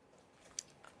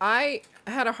 I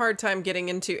had a hard time getting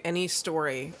into any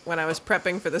story when I was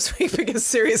prepping for this week because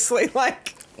seriously,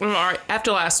 like... All right,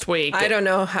 after last week. I don't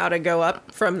know how to go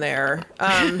up from there.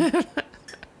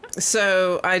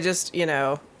 So I just, you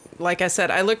know, like I said,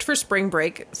 I looked for spring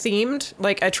break themed.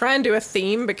 Like, I try and do a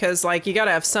theme because, like, you got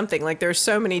to have something. Like, there's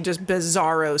so many just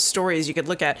bizarro stories you could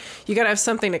look at. You got to have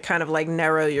something to kind of, like,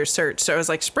 narrow your search. So I was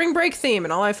like, spring break theme.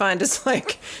 And all I find is,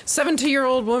 like,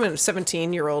 17-year-old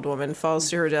woman falls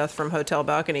to her death from hotel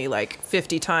balcony, like,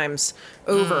 50 times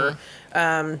over.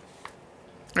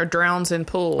 Or drowns in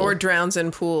pool.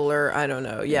 Or I don't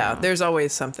know. Yeah, there's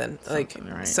always something. Like,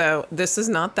 right. So this is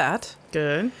not that.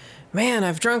 Good. Man,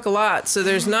 I've drunk a lot, so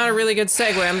there's not a really good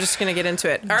segue. I'm just going to get into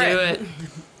it. All right. Do it.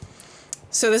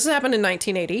 So this happened in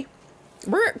 1980.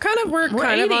 We're kind of on a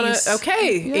 80s.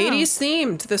 Yeah. 80s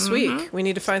themed this week. We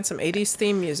need to find some 80s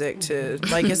theme music to,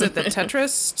 like, is it the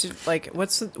Tetris? Like,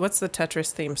 what's the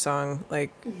Tetris theme song?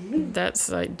 Like, That's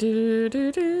like do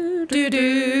do do do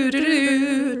do. do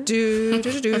do do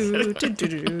do do do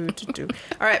do do do.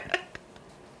 All right.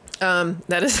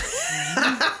 That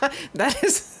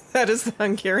is the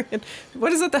Hungarian.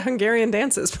 What is it? The Hungarian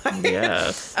dances.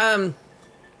 Yes. All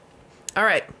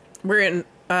right. We're in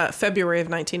February of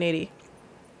 1980.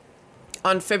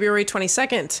 On February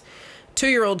 22nd,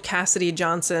 2-year-old Cassidy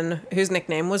Johnson, whose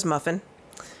nickname was Muffin,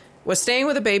 was staying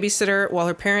with a babysitter while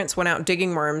her parents went out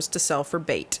digging worms to sell for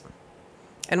bait.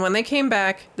 And when they came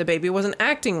back, the baby wasn't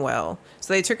acting well.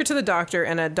 So they took her to the doctor,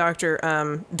 and a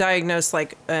doctor diagnosed,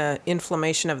 like,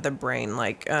 inflammation of the brain,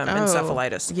 like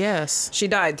encephalitis. Yes. She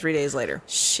died 3 days later.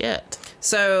 Shit.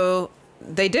 So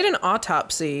they did an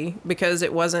autopsy because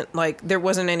it wasn't, like, there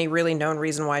wasn't any really known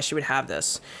reason why she would have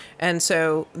this. And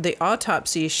so the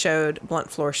autopsy showed blunt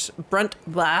force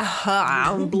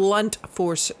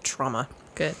trauma.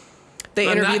 Good. They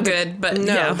interviewed not good, but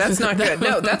no, yeah. that's not good.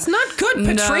 No, that's not good,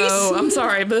 Patrice. No, I'm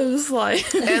sorry, but it was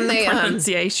like And they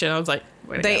pronunciation. I was like,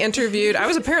 they interviewed. I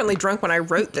was apparently drunk when I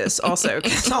wrote this, also,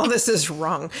 because all this is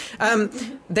wrong.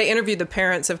 They interviewed the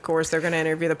parents, of course. They're going to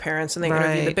interview the parents, and they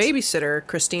interviewed the babysitter,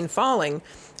 Christine Falling,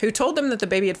 who told them that the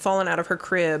baby had fallen out of her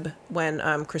crib when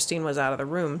Christine was out of the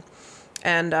room.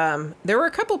 And there were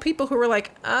a couple people who were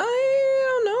like, I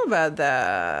don't know about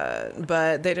that,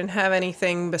 but they didn't have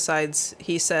anything besides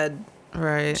he said,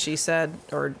 right, she said,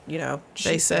 or, you know,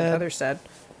 they said, others said.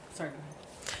 Sorry.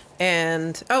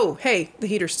 And, oh, hey, the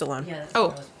heater's still on. Yeah, oh,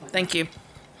 thank you.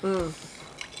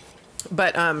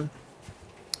 But,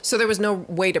 so there was no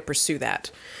way to pursue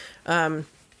that.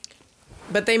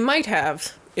 But they might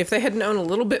have if they had known a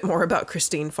little bit more about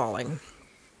Christine Falling.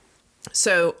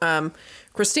 So,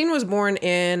 Christine was born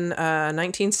in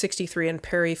 1963 in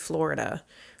Perry, Florida.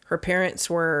 Her parents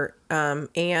were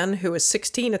Anne, who was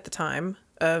 16 at the time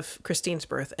of Christine's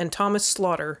birth, and Thomas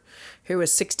Slaughter, who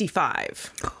was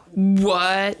 65.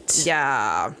 What?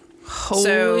 Yeah.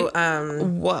 Holy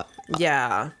what?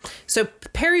 Yeah. So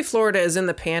Perry, Florida is in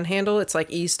the Panhandle. It's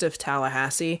like east of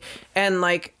Tallahassee. And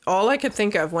like all I could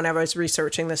think of when I was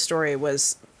researching this story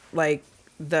was like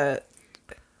I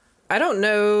don't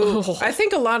know. Oh. I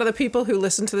think a lot of the people who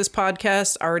listen to this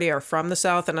podcast already are from the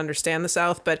South and understand the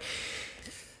South. But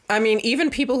I mean, even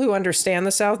people who understand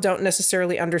the South don't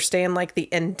necessarily understand like the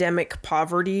endemic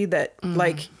poverty that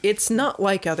like it's not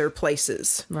like other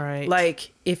places. Right.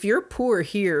 Like if you're poor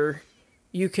here,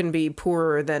 you can be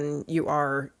poorer than you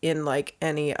are in like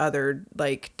any other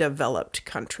like developed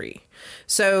country.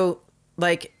 So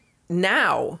like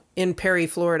now in Perry,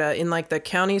 Florida, in like the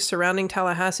counties surrounding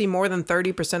Tallahassee, more than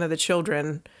 30% of the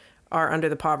children are under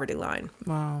the poverty line.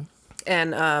 Wow.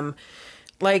 And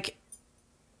like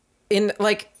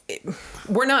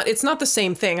it's not the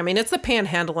same thing. I mean, it's the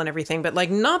Panhandle and everything, but like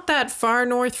not that far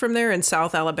north from there in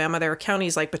South Alabama, there are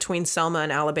counties like between Selma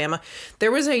and Alabama.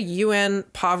 There was a UN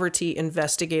poverty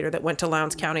investigator that went to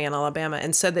Lowndes County in Alabama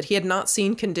and said that he had not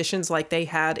seen conditions like they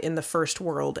had in the first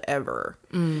world ever.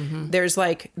 Mm-hmm. There's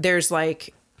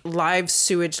like live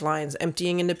sewage lines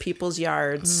emptying into people's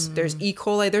yards. There's E.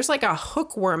 coli. There's like a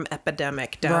hookworm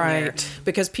epidemic down there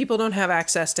because people don't have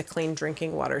access to clean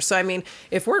drinking water. So, I mean,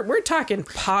 if we're talking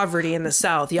poverty in the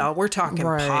South, y'all, we're talking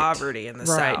poverty in the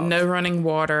South. No running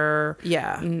water.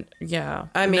 Yeah. Yeah.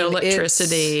 I mean, no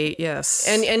electricity. Yes.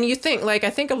 And you think, like, I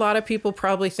think a lot of people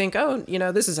probably think, oh, you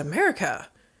know, this is America.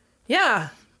 Yeah,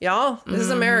 y'all, this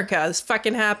is America. It's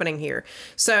fucking happening here.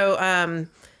 So,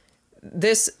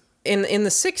 this... In the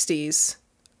 60s,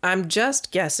 I'm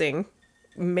just guessing,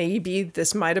 maybe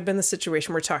this might have been the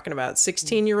situation we're talking about.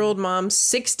 16-year-old mom,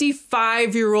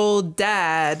 65-year-old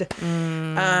dad.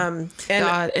 And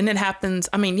it happens,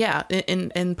 I mean, yeah,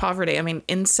 in poverty. I mean,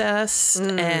 incest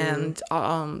and,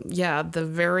 the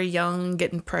very young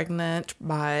getting pregnant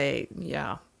by,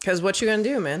 Because what you gonna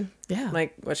do, man? Yeah.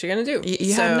 Like, what you gonna do?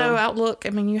 You have no outlook. I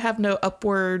mean, you have no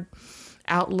upward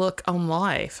outlook on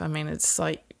life. I mean, it's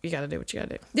like, you got to do what you got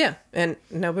to do. Yeah. And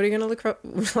nobody going to look for,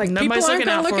 like, Nobody's people aren't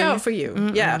going to look out for you.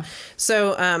 Mm-mm. Yeah.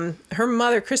 So, her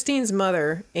mother, Christine's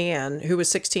mother, Anne, who was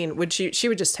 16, she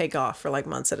would just take off for like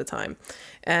months at a time.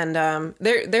 And,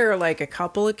 there are like a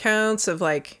couple accounts of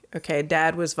like, okay,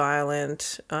 dad was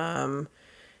violent.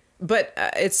 But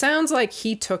it sounds like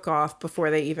he took off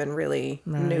before they even really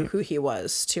knew who he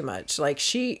was too much. Like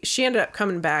she ended up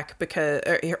coming back because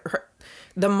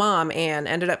the mom, Anne,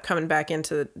 ended up coming back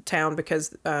into town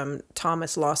because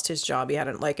Thomas lost his job. He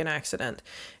had like an accident.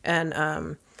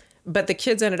 And but the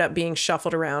kids ended up being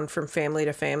shuffled around from family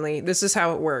to family. This is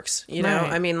how it works. You know,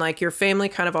 I mean, like your family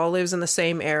kind of all lives in the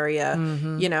same area.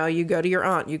 Mm-hmm. You know, you go to your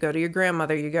aunt, you go to your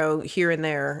grandmother, you go here and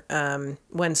there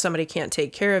when somebody can't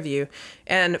take care of you.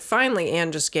 And finally,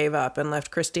 Anne just gave up and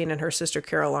left Christine and her sister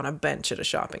Carol on a bench at a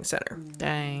shopping center.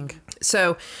 Dang.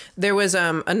 So there was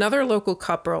another local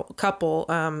couple,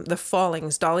 the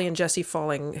Fallings, Dolly and Jesse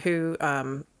Falling, who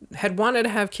had wanted to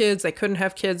have kids. They couldn't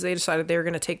have kids. They decided they were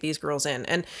going to take these girls in.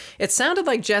 And it sounded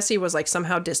like Jesse was like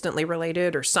somehow distantly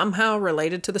related or somehow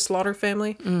related to the Slaughter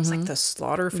family. Mm-hmm. It's like the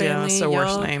Slaughter family. Yeah, it's the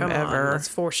worst name ever. It's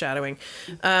foreshadowing.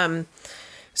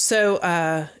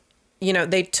 So, you know,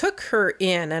 they took her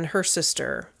in and her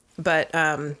sister, but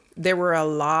there were a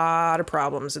lot of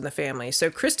problems in the family. So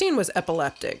Christine was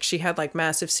epileptic. She had like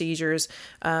massive seizures.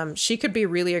 She could be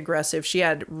really aggressive. She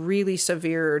had really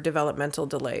severe developmental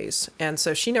delays. And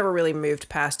so she never really moved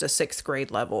past a 6th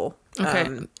grade level. Okay.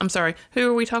 I'm sorry. Who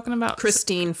are we talking about?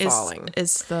 Christine Falling.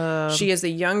 She is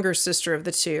the younger sister of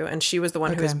the two, and she was the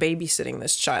one who was babysitting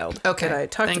this child. Okay. That I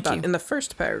talked about in the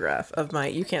first paragraph of my,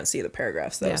 you can't see the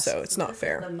paragraphs though, so it's not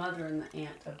fair. The mother and the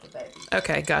aunt of the baby.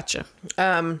 Okay, gotcha.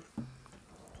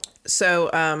 So,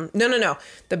 no.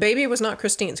 The baby was not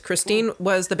Christine's. Christine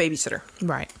was the babysitter.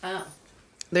 Right. Oh.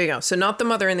 There you go. So not the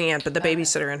mother and the aunt, but the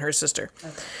babysitter and her sister.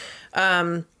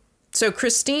 Okay. So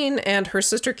Christine and her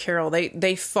sister Carol,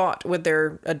 they fought with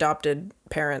their adopted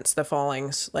parents, the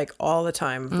Fallings, like all the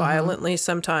time, violently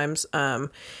sometimes.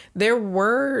 There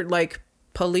were like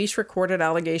police recorded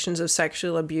allegations of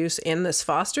sexual abuse in this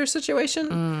foster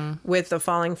situation with the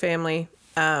Falling family.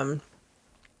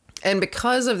 And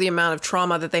because of the amount of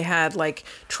trauma that they had, like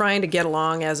trying to get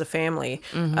along as a family,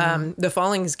 the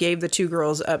Fallings gave the two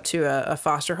girls up to a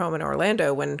foster home in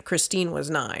Orlando when Christine was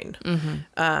 9.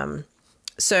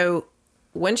 So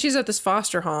when she's at this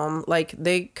foster home, like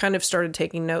they kind of started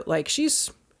taking note, like she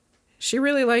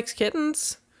really likes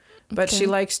kittens, but she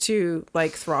likes to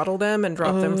like throttle them and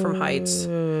drop them from heights.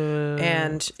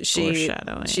 And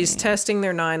she's testing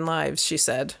their 9 lives, she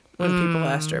said, when people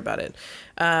asked her about it.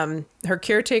 Her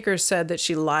caretaker said that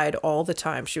she lied all the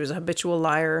time. She was a habitual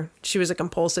liar. She was a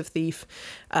compulsive thief.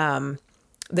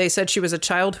 They said she was a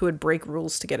child who would break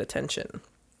rules to get attention.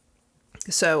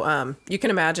 So you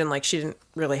can imagine, like, she didn't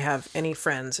really have any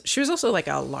friends. She was also like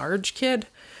a large kid.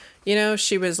 You know,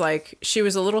 she was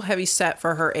a little heavy set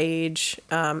for her age.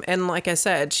 And like I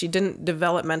said, she didn't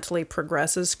developmentally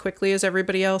progress as quickly as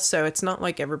everybody else. So it's not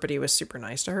like everybody was super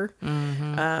nice to her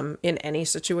in any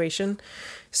situation.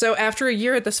 So after a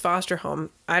year at this foster home,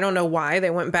 I don't know why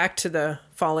they went back to the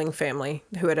Falling family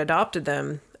who had adopted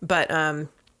them. But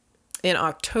in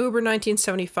October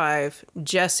 1975,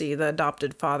 Jesse, the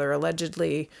adopted father,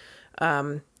 allegedly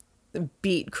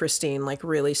beat Christine like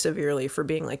really severely for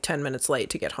being like 10 minutes late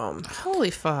to get home.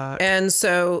 Holy fuck. And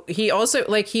so he also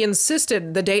he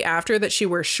insisted the day after that she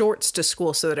wear shorts to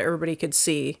school so that everybody could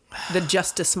see the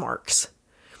justice marks.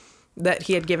 that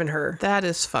he had given her. That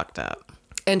is fucked up.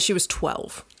 And she was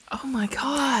 12. Oh my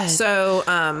God.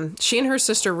 So she and her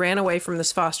sister ran away from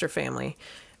this foster family.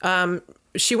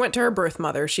 She went to her birth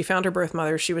mother. She found her birth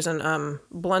mother. She was in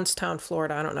Bluntstown,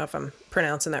 Florida. I don't know if I'm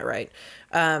pronouncing that right.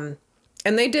 And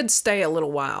they did stay a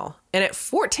little while. And at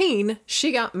 14,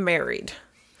 she got married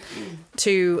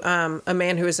to a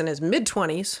man who was in his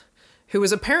mid-20s, who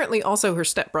was apparently also her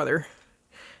stepbrother.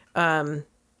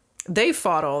 They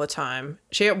fought all the time.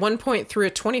 She at one point threw a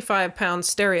 25-pound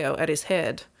stereo at his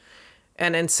head.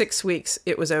 And in 6 weeks,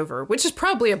 it was over, which is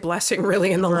probably a blessing,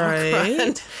 really, in the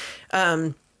long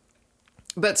run.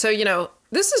 But so, you know,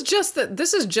 this is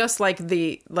just like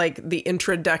the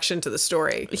introduction to the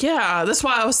story. Yeah, that's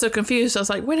why I was so confused. I was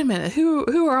like, wait a minute,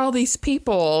 who are all these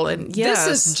people? And yes,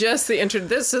 this is just the intro.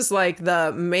 This is like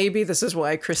maybe this is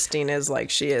why Christine is like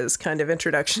she is, kind of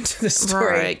introduction to the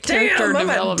story. Right. Character Damn,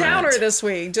 development. I'm a downer this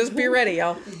week. Just be ready,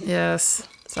 y'all. Yes.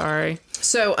 Sorry.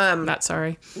 So Not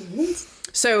sorry.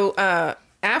 So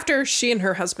after she and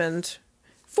her husband,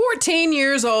 14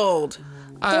 years old.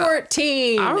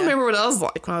 14. I remember what I was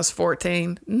like when I was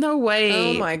 14. No way.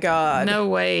 Oh my God. No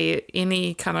way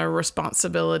any kind of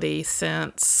responsibility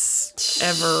sense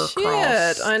ever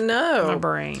crossed I know. my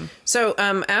brain. So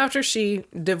after she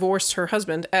divorced her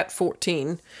husband at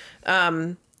 14,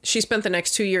 she spent the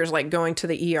next 2 years like going to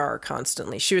the ER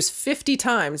constantly. She was 50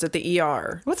 times at the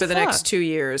ER for the next 2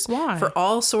 years. Why? For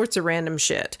all sorts of random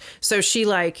shit. So she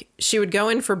would go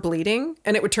in for bleeding,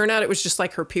 and it would turn out it was just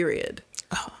like her period.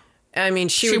 Oh. I mean,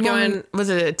 she would go in. Was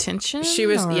it attention? She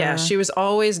was, yeah, she was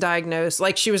always diagnosed.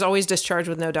 Like, she was always discharged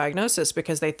with no diagnosis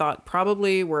because they thought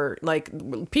probably were, like,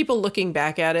 people looking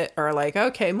back at it are like,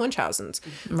 okay, Munchausen's.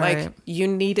 Right. Like, you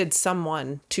needed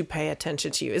someone to pay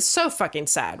attention to you. It's so fucking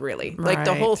sad, really. Like,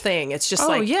 the Right. whole thing. It's just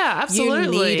yeah,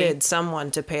 absolutely. you needed someone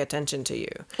to pay attention to you.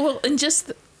 Well, and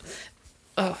just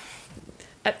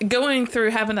going through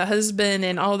having a husband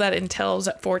and all that entails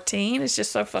at 14 is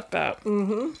just so fucked up.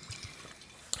 Mm-hmm.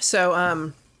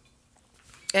 So,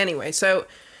 anyway, so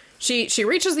she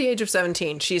reaches the age of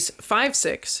 17. She's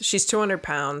 5'6". She's 200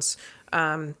 pounds.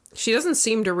 She doesn't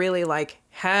seem to really like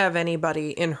have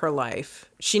anybody in her life.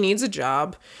 She needs a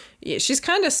job. She's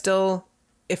kind of still,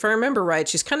 if I remember right,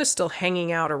 she's kind of still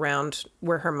hanging out around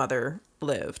where her mother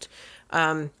lived.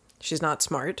 She's not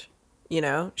smart. You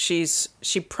know, she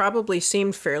probably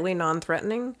seemed fairly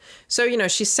non-threatening. So, you know,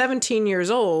 she's 17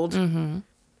 years old. Mm-hmm.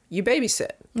 You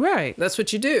babysit. Right. That's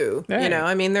what you do. Right. You know,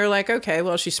 I mean, they're like, okay,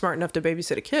 well, she's smart enough to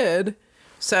babysit a kid.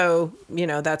 So, you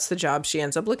know, that's the job she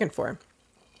ends up looking for.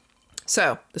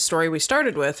 So the story we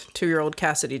started with, 2-year-old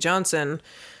Cassidy Johnson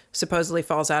supposedly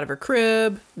falls out of her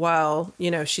crib while,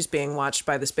 you know, she's being watched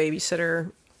by this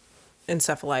babysitter.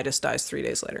 Encephalitis, dies 3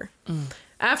 days later.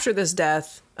 After this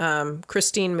death,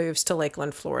 Christine moves to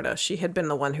Lakeland, Florida. She had been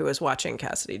the one who was watching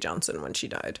Cassidy Johnson when she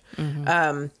died.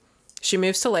 Mm-hmm. She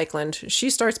moves to Lakeland. She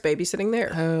starts babysitting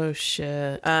there. Oh,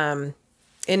 shit. In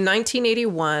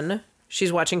 1981,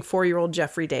 she's watching 4-year-old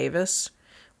Jeffrey Davis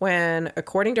when,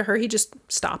 according to her, he just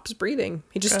stops breathing.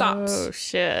 He just stops. Oh,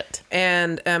 shit.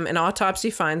 And an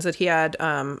autopsy finds that he had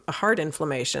a heart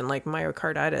inflammation, like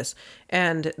myocarditis.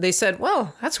 And they said,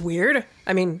 well, that's weird.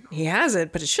 I mean, he has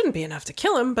it, but it shouldn't be enough to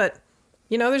kill him. But,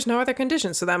 you know, there's no other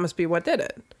condition, so that must be what did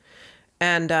it.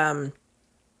 And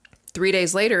 3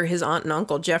 days later, his aunt and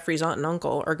uncle, Jeffrey's aunt and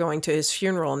uncle, are going to his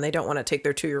funeral, and they don't want to take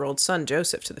their 2-year-old son,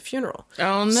 Joseph, to the funeral.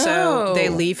 Oh, no. So they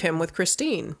leave him with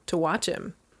Christine to watch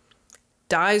him.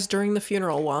 Dies during the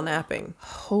funeral while napping.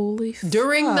 Holy fuck.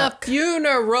 During the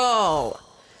funeral!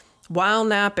 While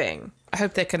napping. I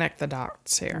hope they connect the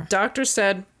dots here. Doctor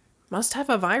said, must have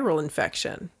a viral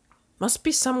infection. Must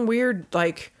be some weird,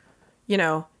 like, you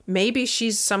know, maybe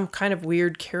she's some kind of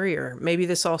weird carrier. Maybe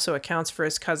this also accounts for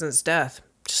his cousin's death.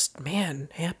 Just, man,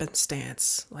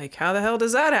 happenstance. Like, how the hell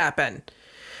does that happen?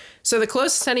 So the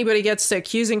closest anybody gets to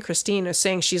accusing Christine is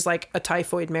saying she's like a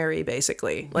typhoid Mary,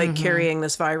 basically. Like, carrying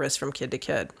this virus from kid to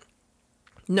kid.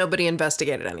 Nobody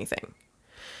investigated anything.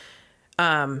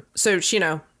 So, you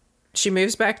know, she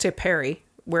moves back to Perry,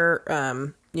 where,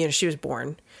 you know, she was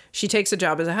born. She takes a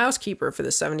job as a housekeeper for the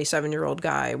 77-year-old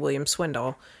guy, William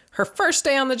Swindle. Her first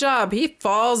day on the job, he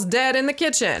falls dead in the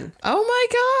kitchen. Oh,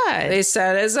 my God. They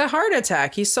said it's a heart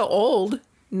attack. He's so old,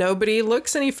 nobody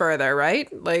looks any further, right?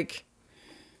 Like,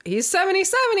 he's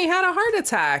 77. He had a heart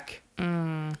attack.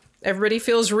 Everybody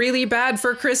feels really bad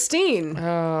for Christine.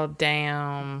 Oh,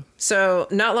 damn. So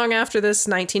not long after this,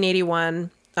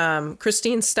 1981,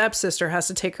 Christine's stepsister has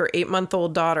to take her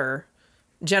 8-month-old daughter,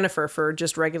 Jennifer, for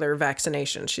just regular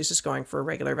vaccination. She's just going for a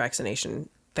regular vaccination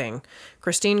thing.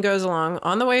 Christine goes along.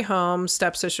 On the way home,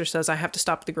 stepsister says, I have to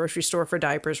stop at the grocery store for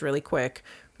diapers really quick.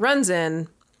 Runs in.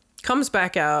 Comes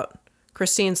back out.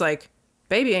 Christine's like,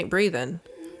 baby ain't breathing.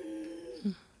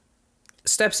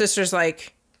 Stepsister's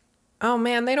like, oh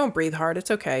man, they don't breathe hard.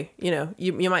 It's okay. You know,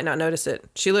 you might not notice it.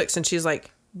 She looks and she's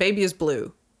like, baby is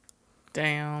blue.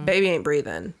 Damn. Baby ain't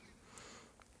breathing.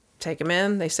 Take him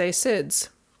in. They say SIDS.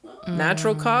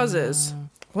 Natural causes.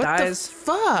 What dies, the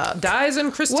fuck? Dies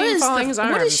in Christine Falling's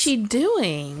arms. What is she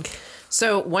doing?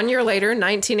 So 1 year later,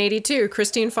 1982,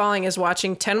 Christine Falling is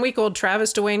watching 10-week-old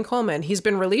Travis Dwayne Coleman. He's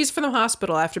been released from the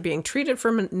hospital after being treated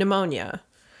for pneumonia.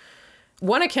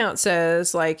 One account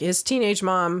says, like, his teenage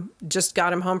mom just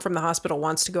got him home from the hospital,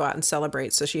 wants to go out and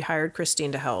celebrate, so she hired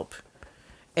Christine to help.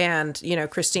 And, you know,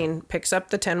 Christine picks up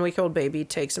the 10-week-old baby,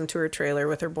 takes him to her trailer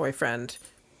with her boyfriend.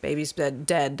 Baby's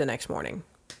dead the next morning.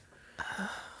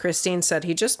 Christine said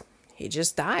he just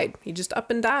died. He just up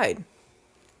and died.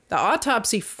 The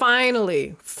autopsy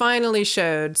finally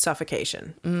showed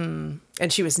suffocation.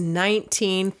 And she was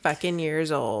 19 fucking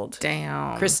years old.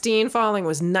 Damn. Christine Falling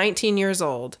was 19 years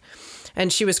old.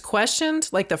 And she was questioned.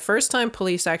 Like, the first time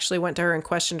police actually went to her and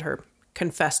questioned her,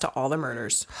 confessed to all the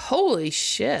murders. Holy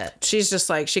shit. She's just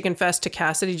like, she confessed to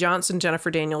Cassidy Johnson,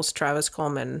 Jennifer Daniels, Travis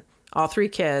Coleman, all 3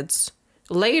 kids.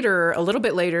 Later, a little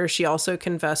bit later, she also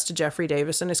confessed to Jeffrey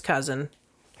Davis and his cousin,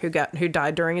 who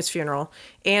died during his funeral,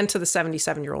 and to the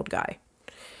 77-year-old guy.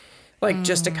 Like,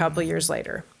 just a couple years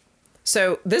later.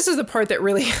 So this is the part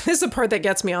that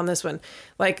gets me on this one.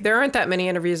 Like, there aren't that many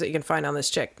interviews that you can find on this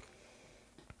chick.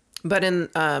 But in,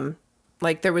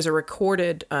 like, there was a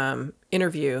recorded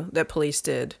interview that police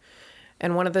did.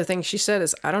 And one of the things she said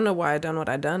is, I don't know why I done what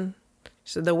I done.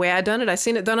 She said, the way I done it, I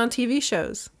seen it done on TV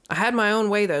shows. I had my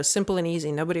own way, though, simple and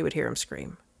easy. Nobody would hear him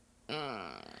scream.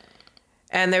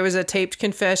 And there was a taped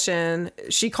confession.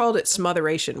 She called it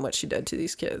smotheration, what she did to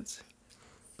these kids.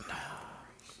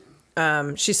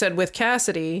 She said with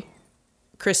Cassidy,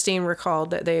 Christine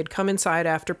recalled that they had come inside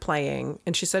after playing.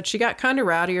 And she said she got kind of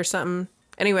rowdy or something.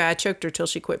 Anyway, I choked her till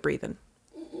she quit breathing.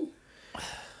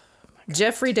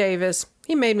 Jeffrey Davis,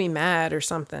 he made me mad or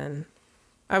something.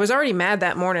 I was already mad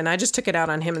that morning. I just took it out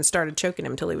on him and started choking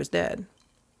him till he was dead.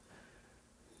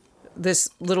 This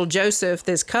little Joseph,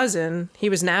 this cousin, he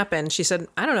was napping. She said,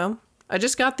 I don't know. I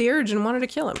just got the urge and wanted to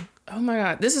kill him. Oh my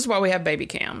God. This is why we have baby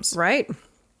cams. Right?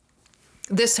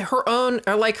 Her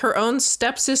own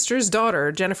stepsister's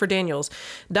daughter, Jennifer Daniels,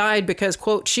 died because,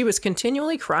 quote, she was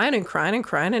continually crying and crying and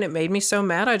crying, and it made me so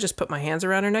mad I just put my hands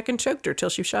around her neck and choked her till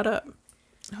she shut up.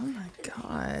 Oh my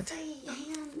God.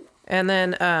 And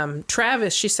then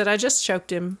Travis, she said, I just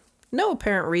choked him. No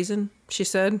apparent reason, she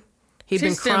said. He'd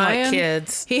been crying. Like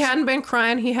kids. He hadn't been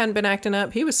crying. He hadn't been acting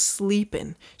up. He was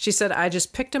sleeping. She said, I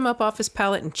just picked him up off his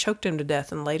pallet and choked him to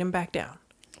death and laid him back down.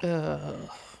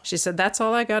 She said, that's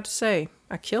all I got to say.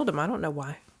 I killed him. I don't know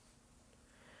why.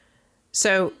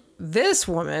 So this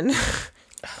woman,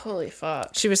 holy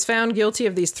fuck. She was found guilty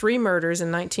of these 3 murders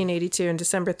in 1982. And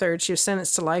December 3rd, she was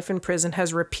sentenced to life in prison,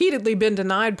 has repeatedly been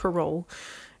denied parole,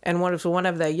 and one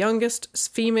of the youngest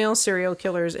female serial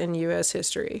killers in U.S.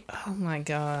 history. Oh my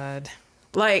God.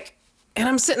 Like, and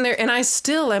I'm sitting there and I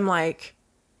still am like,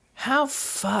 how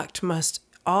fucked must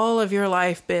all of your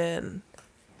life been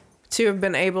to have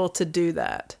been able to do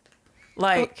that?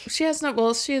 Like, she has no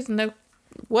what's the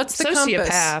sociopath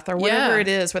compass? Or whatever it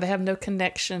is, where they have no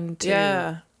connection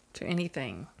to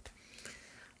anything.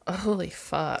 Holy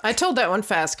fuck. I told that one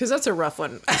fast because that's a rough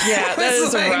one. Yeah, that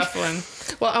is a rough one.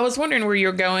 Well, I was wondering where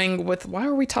you're going with why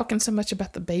are we talking so much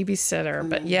about the babysitter?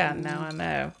 But yeah, now I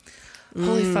know.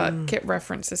 Holy fuck. Get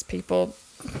references, people.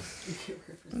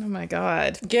 Oh my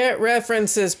God. Get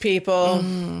references,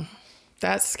 people.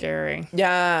 That's scary.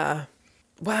 Yeah.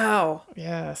 Wow.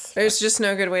 Yes. There's just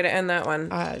no good way to end that one.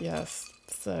 Yes.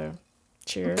 So,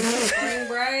 cheers. Spring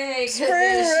break.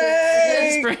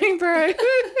 Spring break.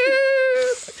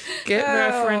 Get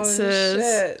references.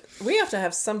 Shit. We have to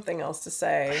have something else to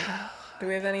say. Do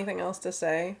we have anything else to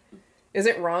say? Is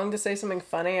it wrong to say something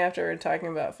funny after we're talking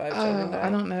about 5 children? I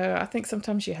don't know. I think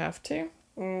sometimes you have to.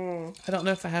 I don't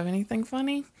know if I have anything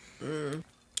funny. We're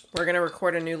going to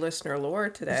record a new listener lore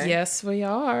today. Yes, we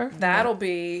are. That'll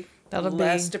be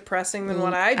less depressing than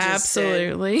what I just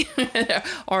absolutely said.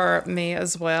 Or me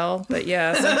as well. But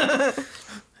yes, I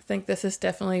think this is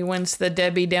definitely wins the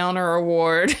Debbie Downer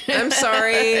Award. I'm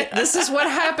sorry. This is what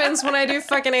happens when I do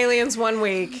fucking aliens one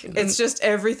week. It's just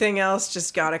everything else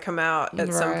just got to come out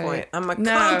at some point. I'm a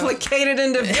complicated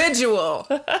individual.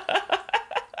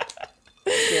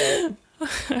 Shit.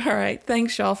 All right.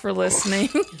 Thanks, y'all, for listening.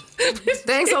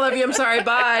 Thanks. I love you. I'm sorry.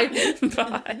 Bye.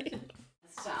 Bye.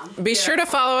 Be sure to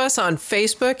follow us on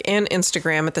Facebook and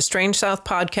Instagram at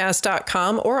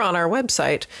thestrangesouthpodcast.com or on our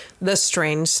website,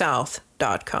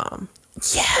 thestrangesouth.com.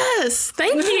 Yes,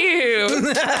 thank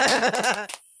you.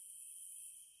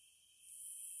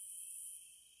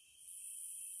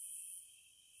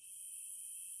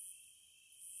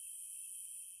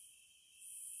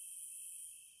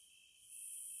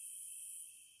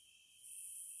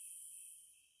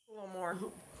 A little more.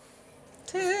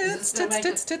 Tits, Still tits, make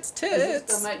tits, the- tits, Is it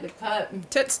tits. still make the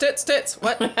cut? Tits, tits, tits.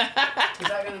 What? Is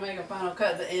that going to make a final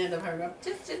cut at the end of her going,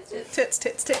 tits, tits, tits? Tits,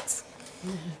 tits, tits.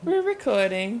 We're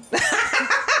recording.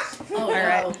 Oh, All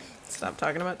right. no. Stop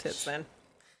talking about tits then.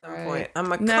 At some Right. point.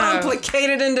 I'm a No.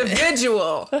 complicated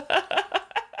individual.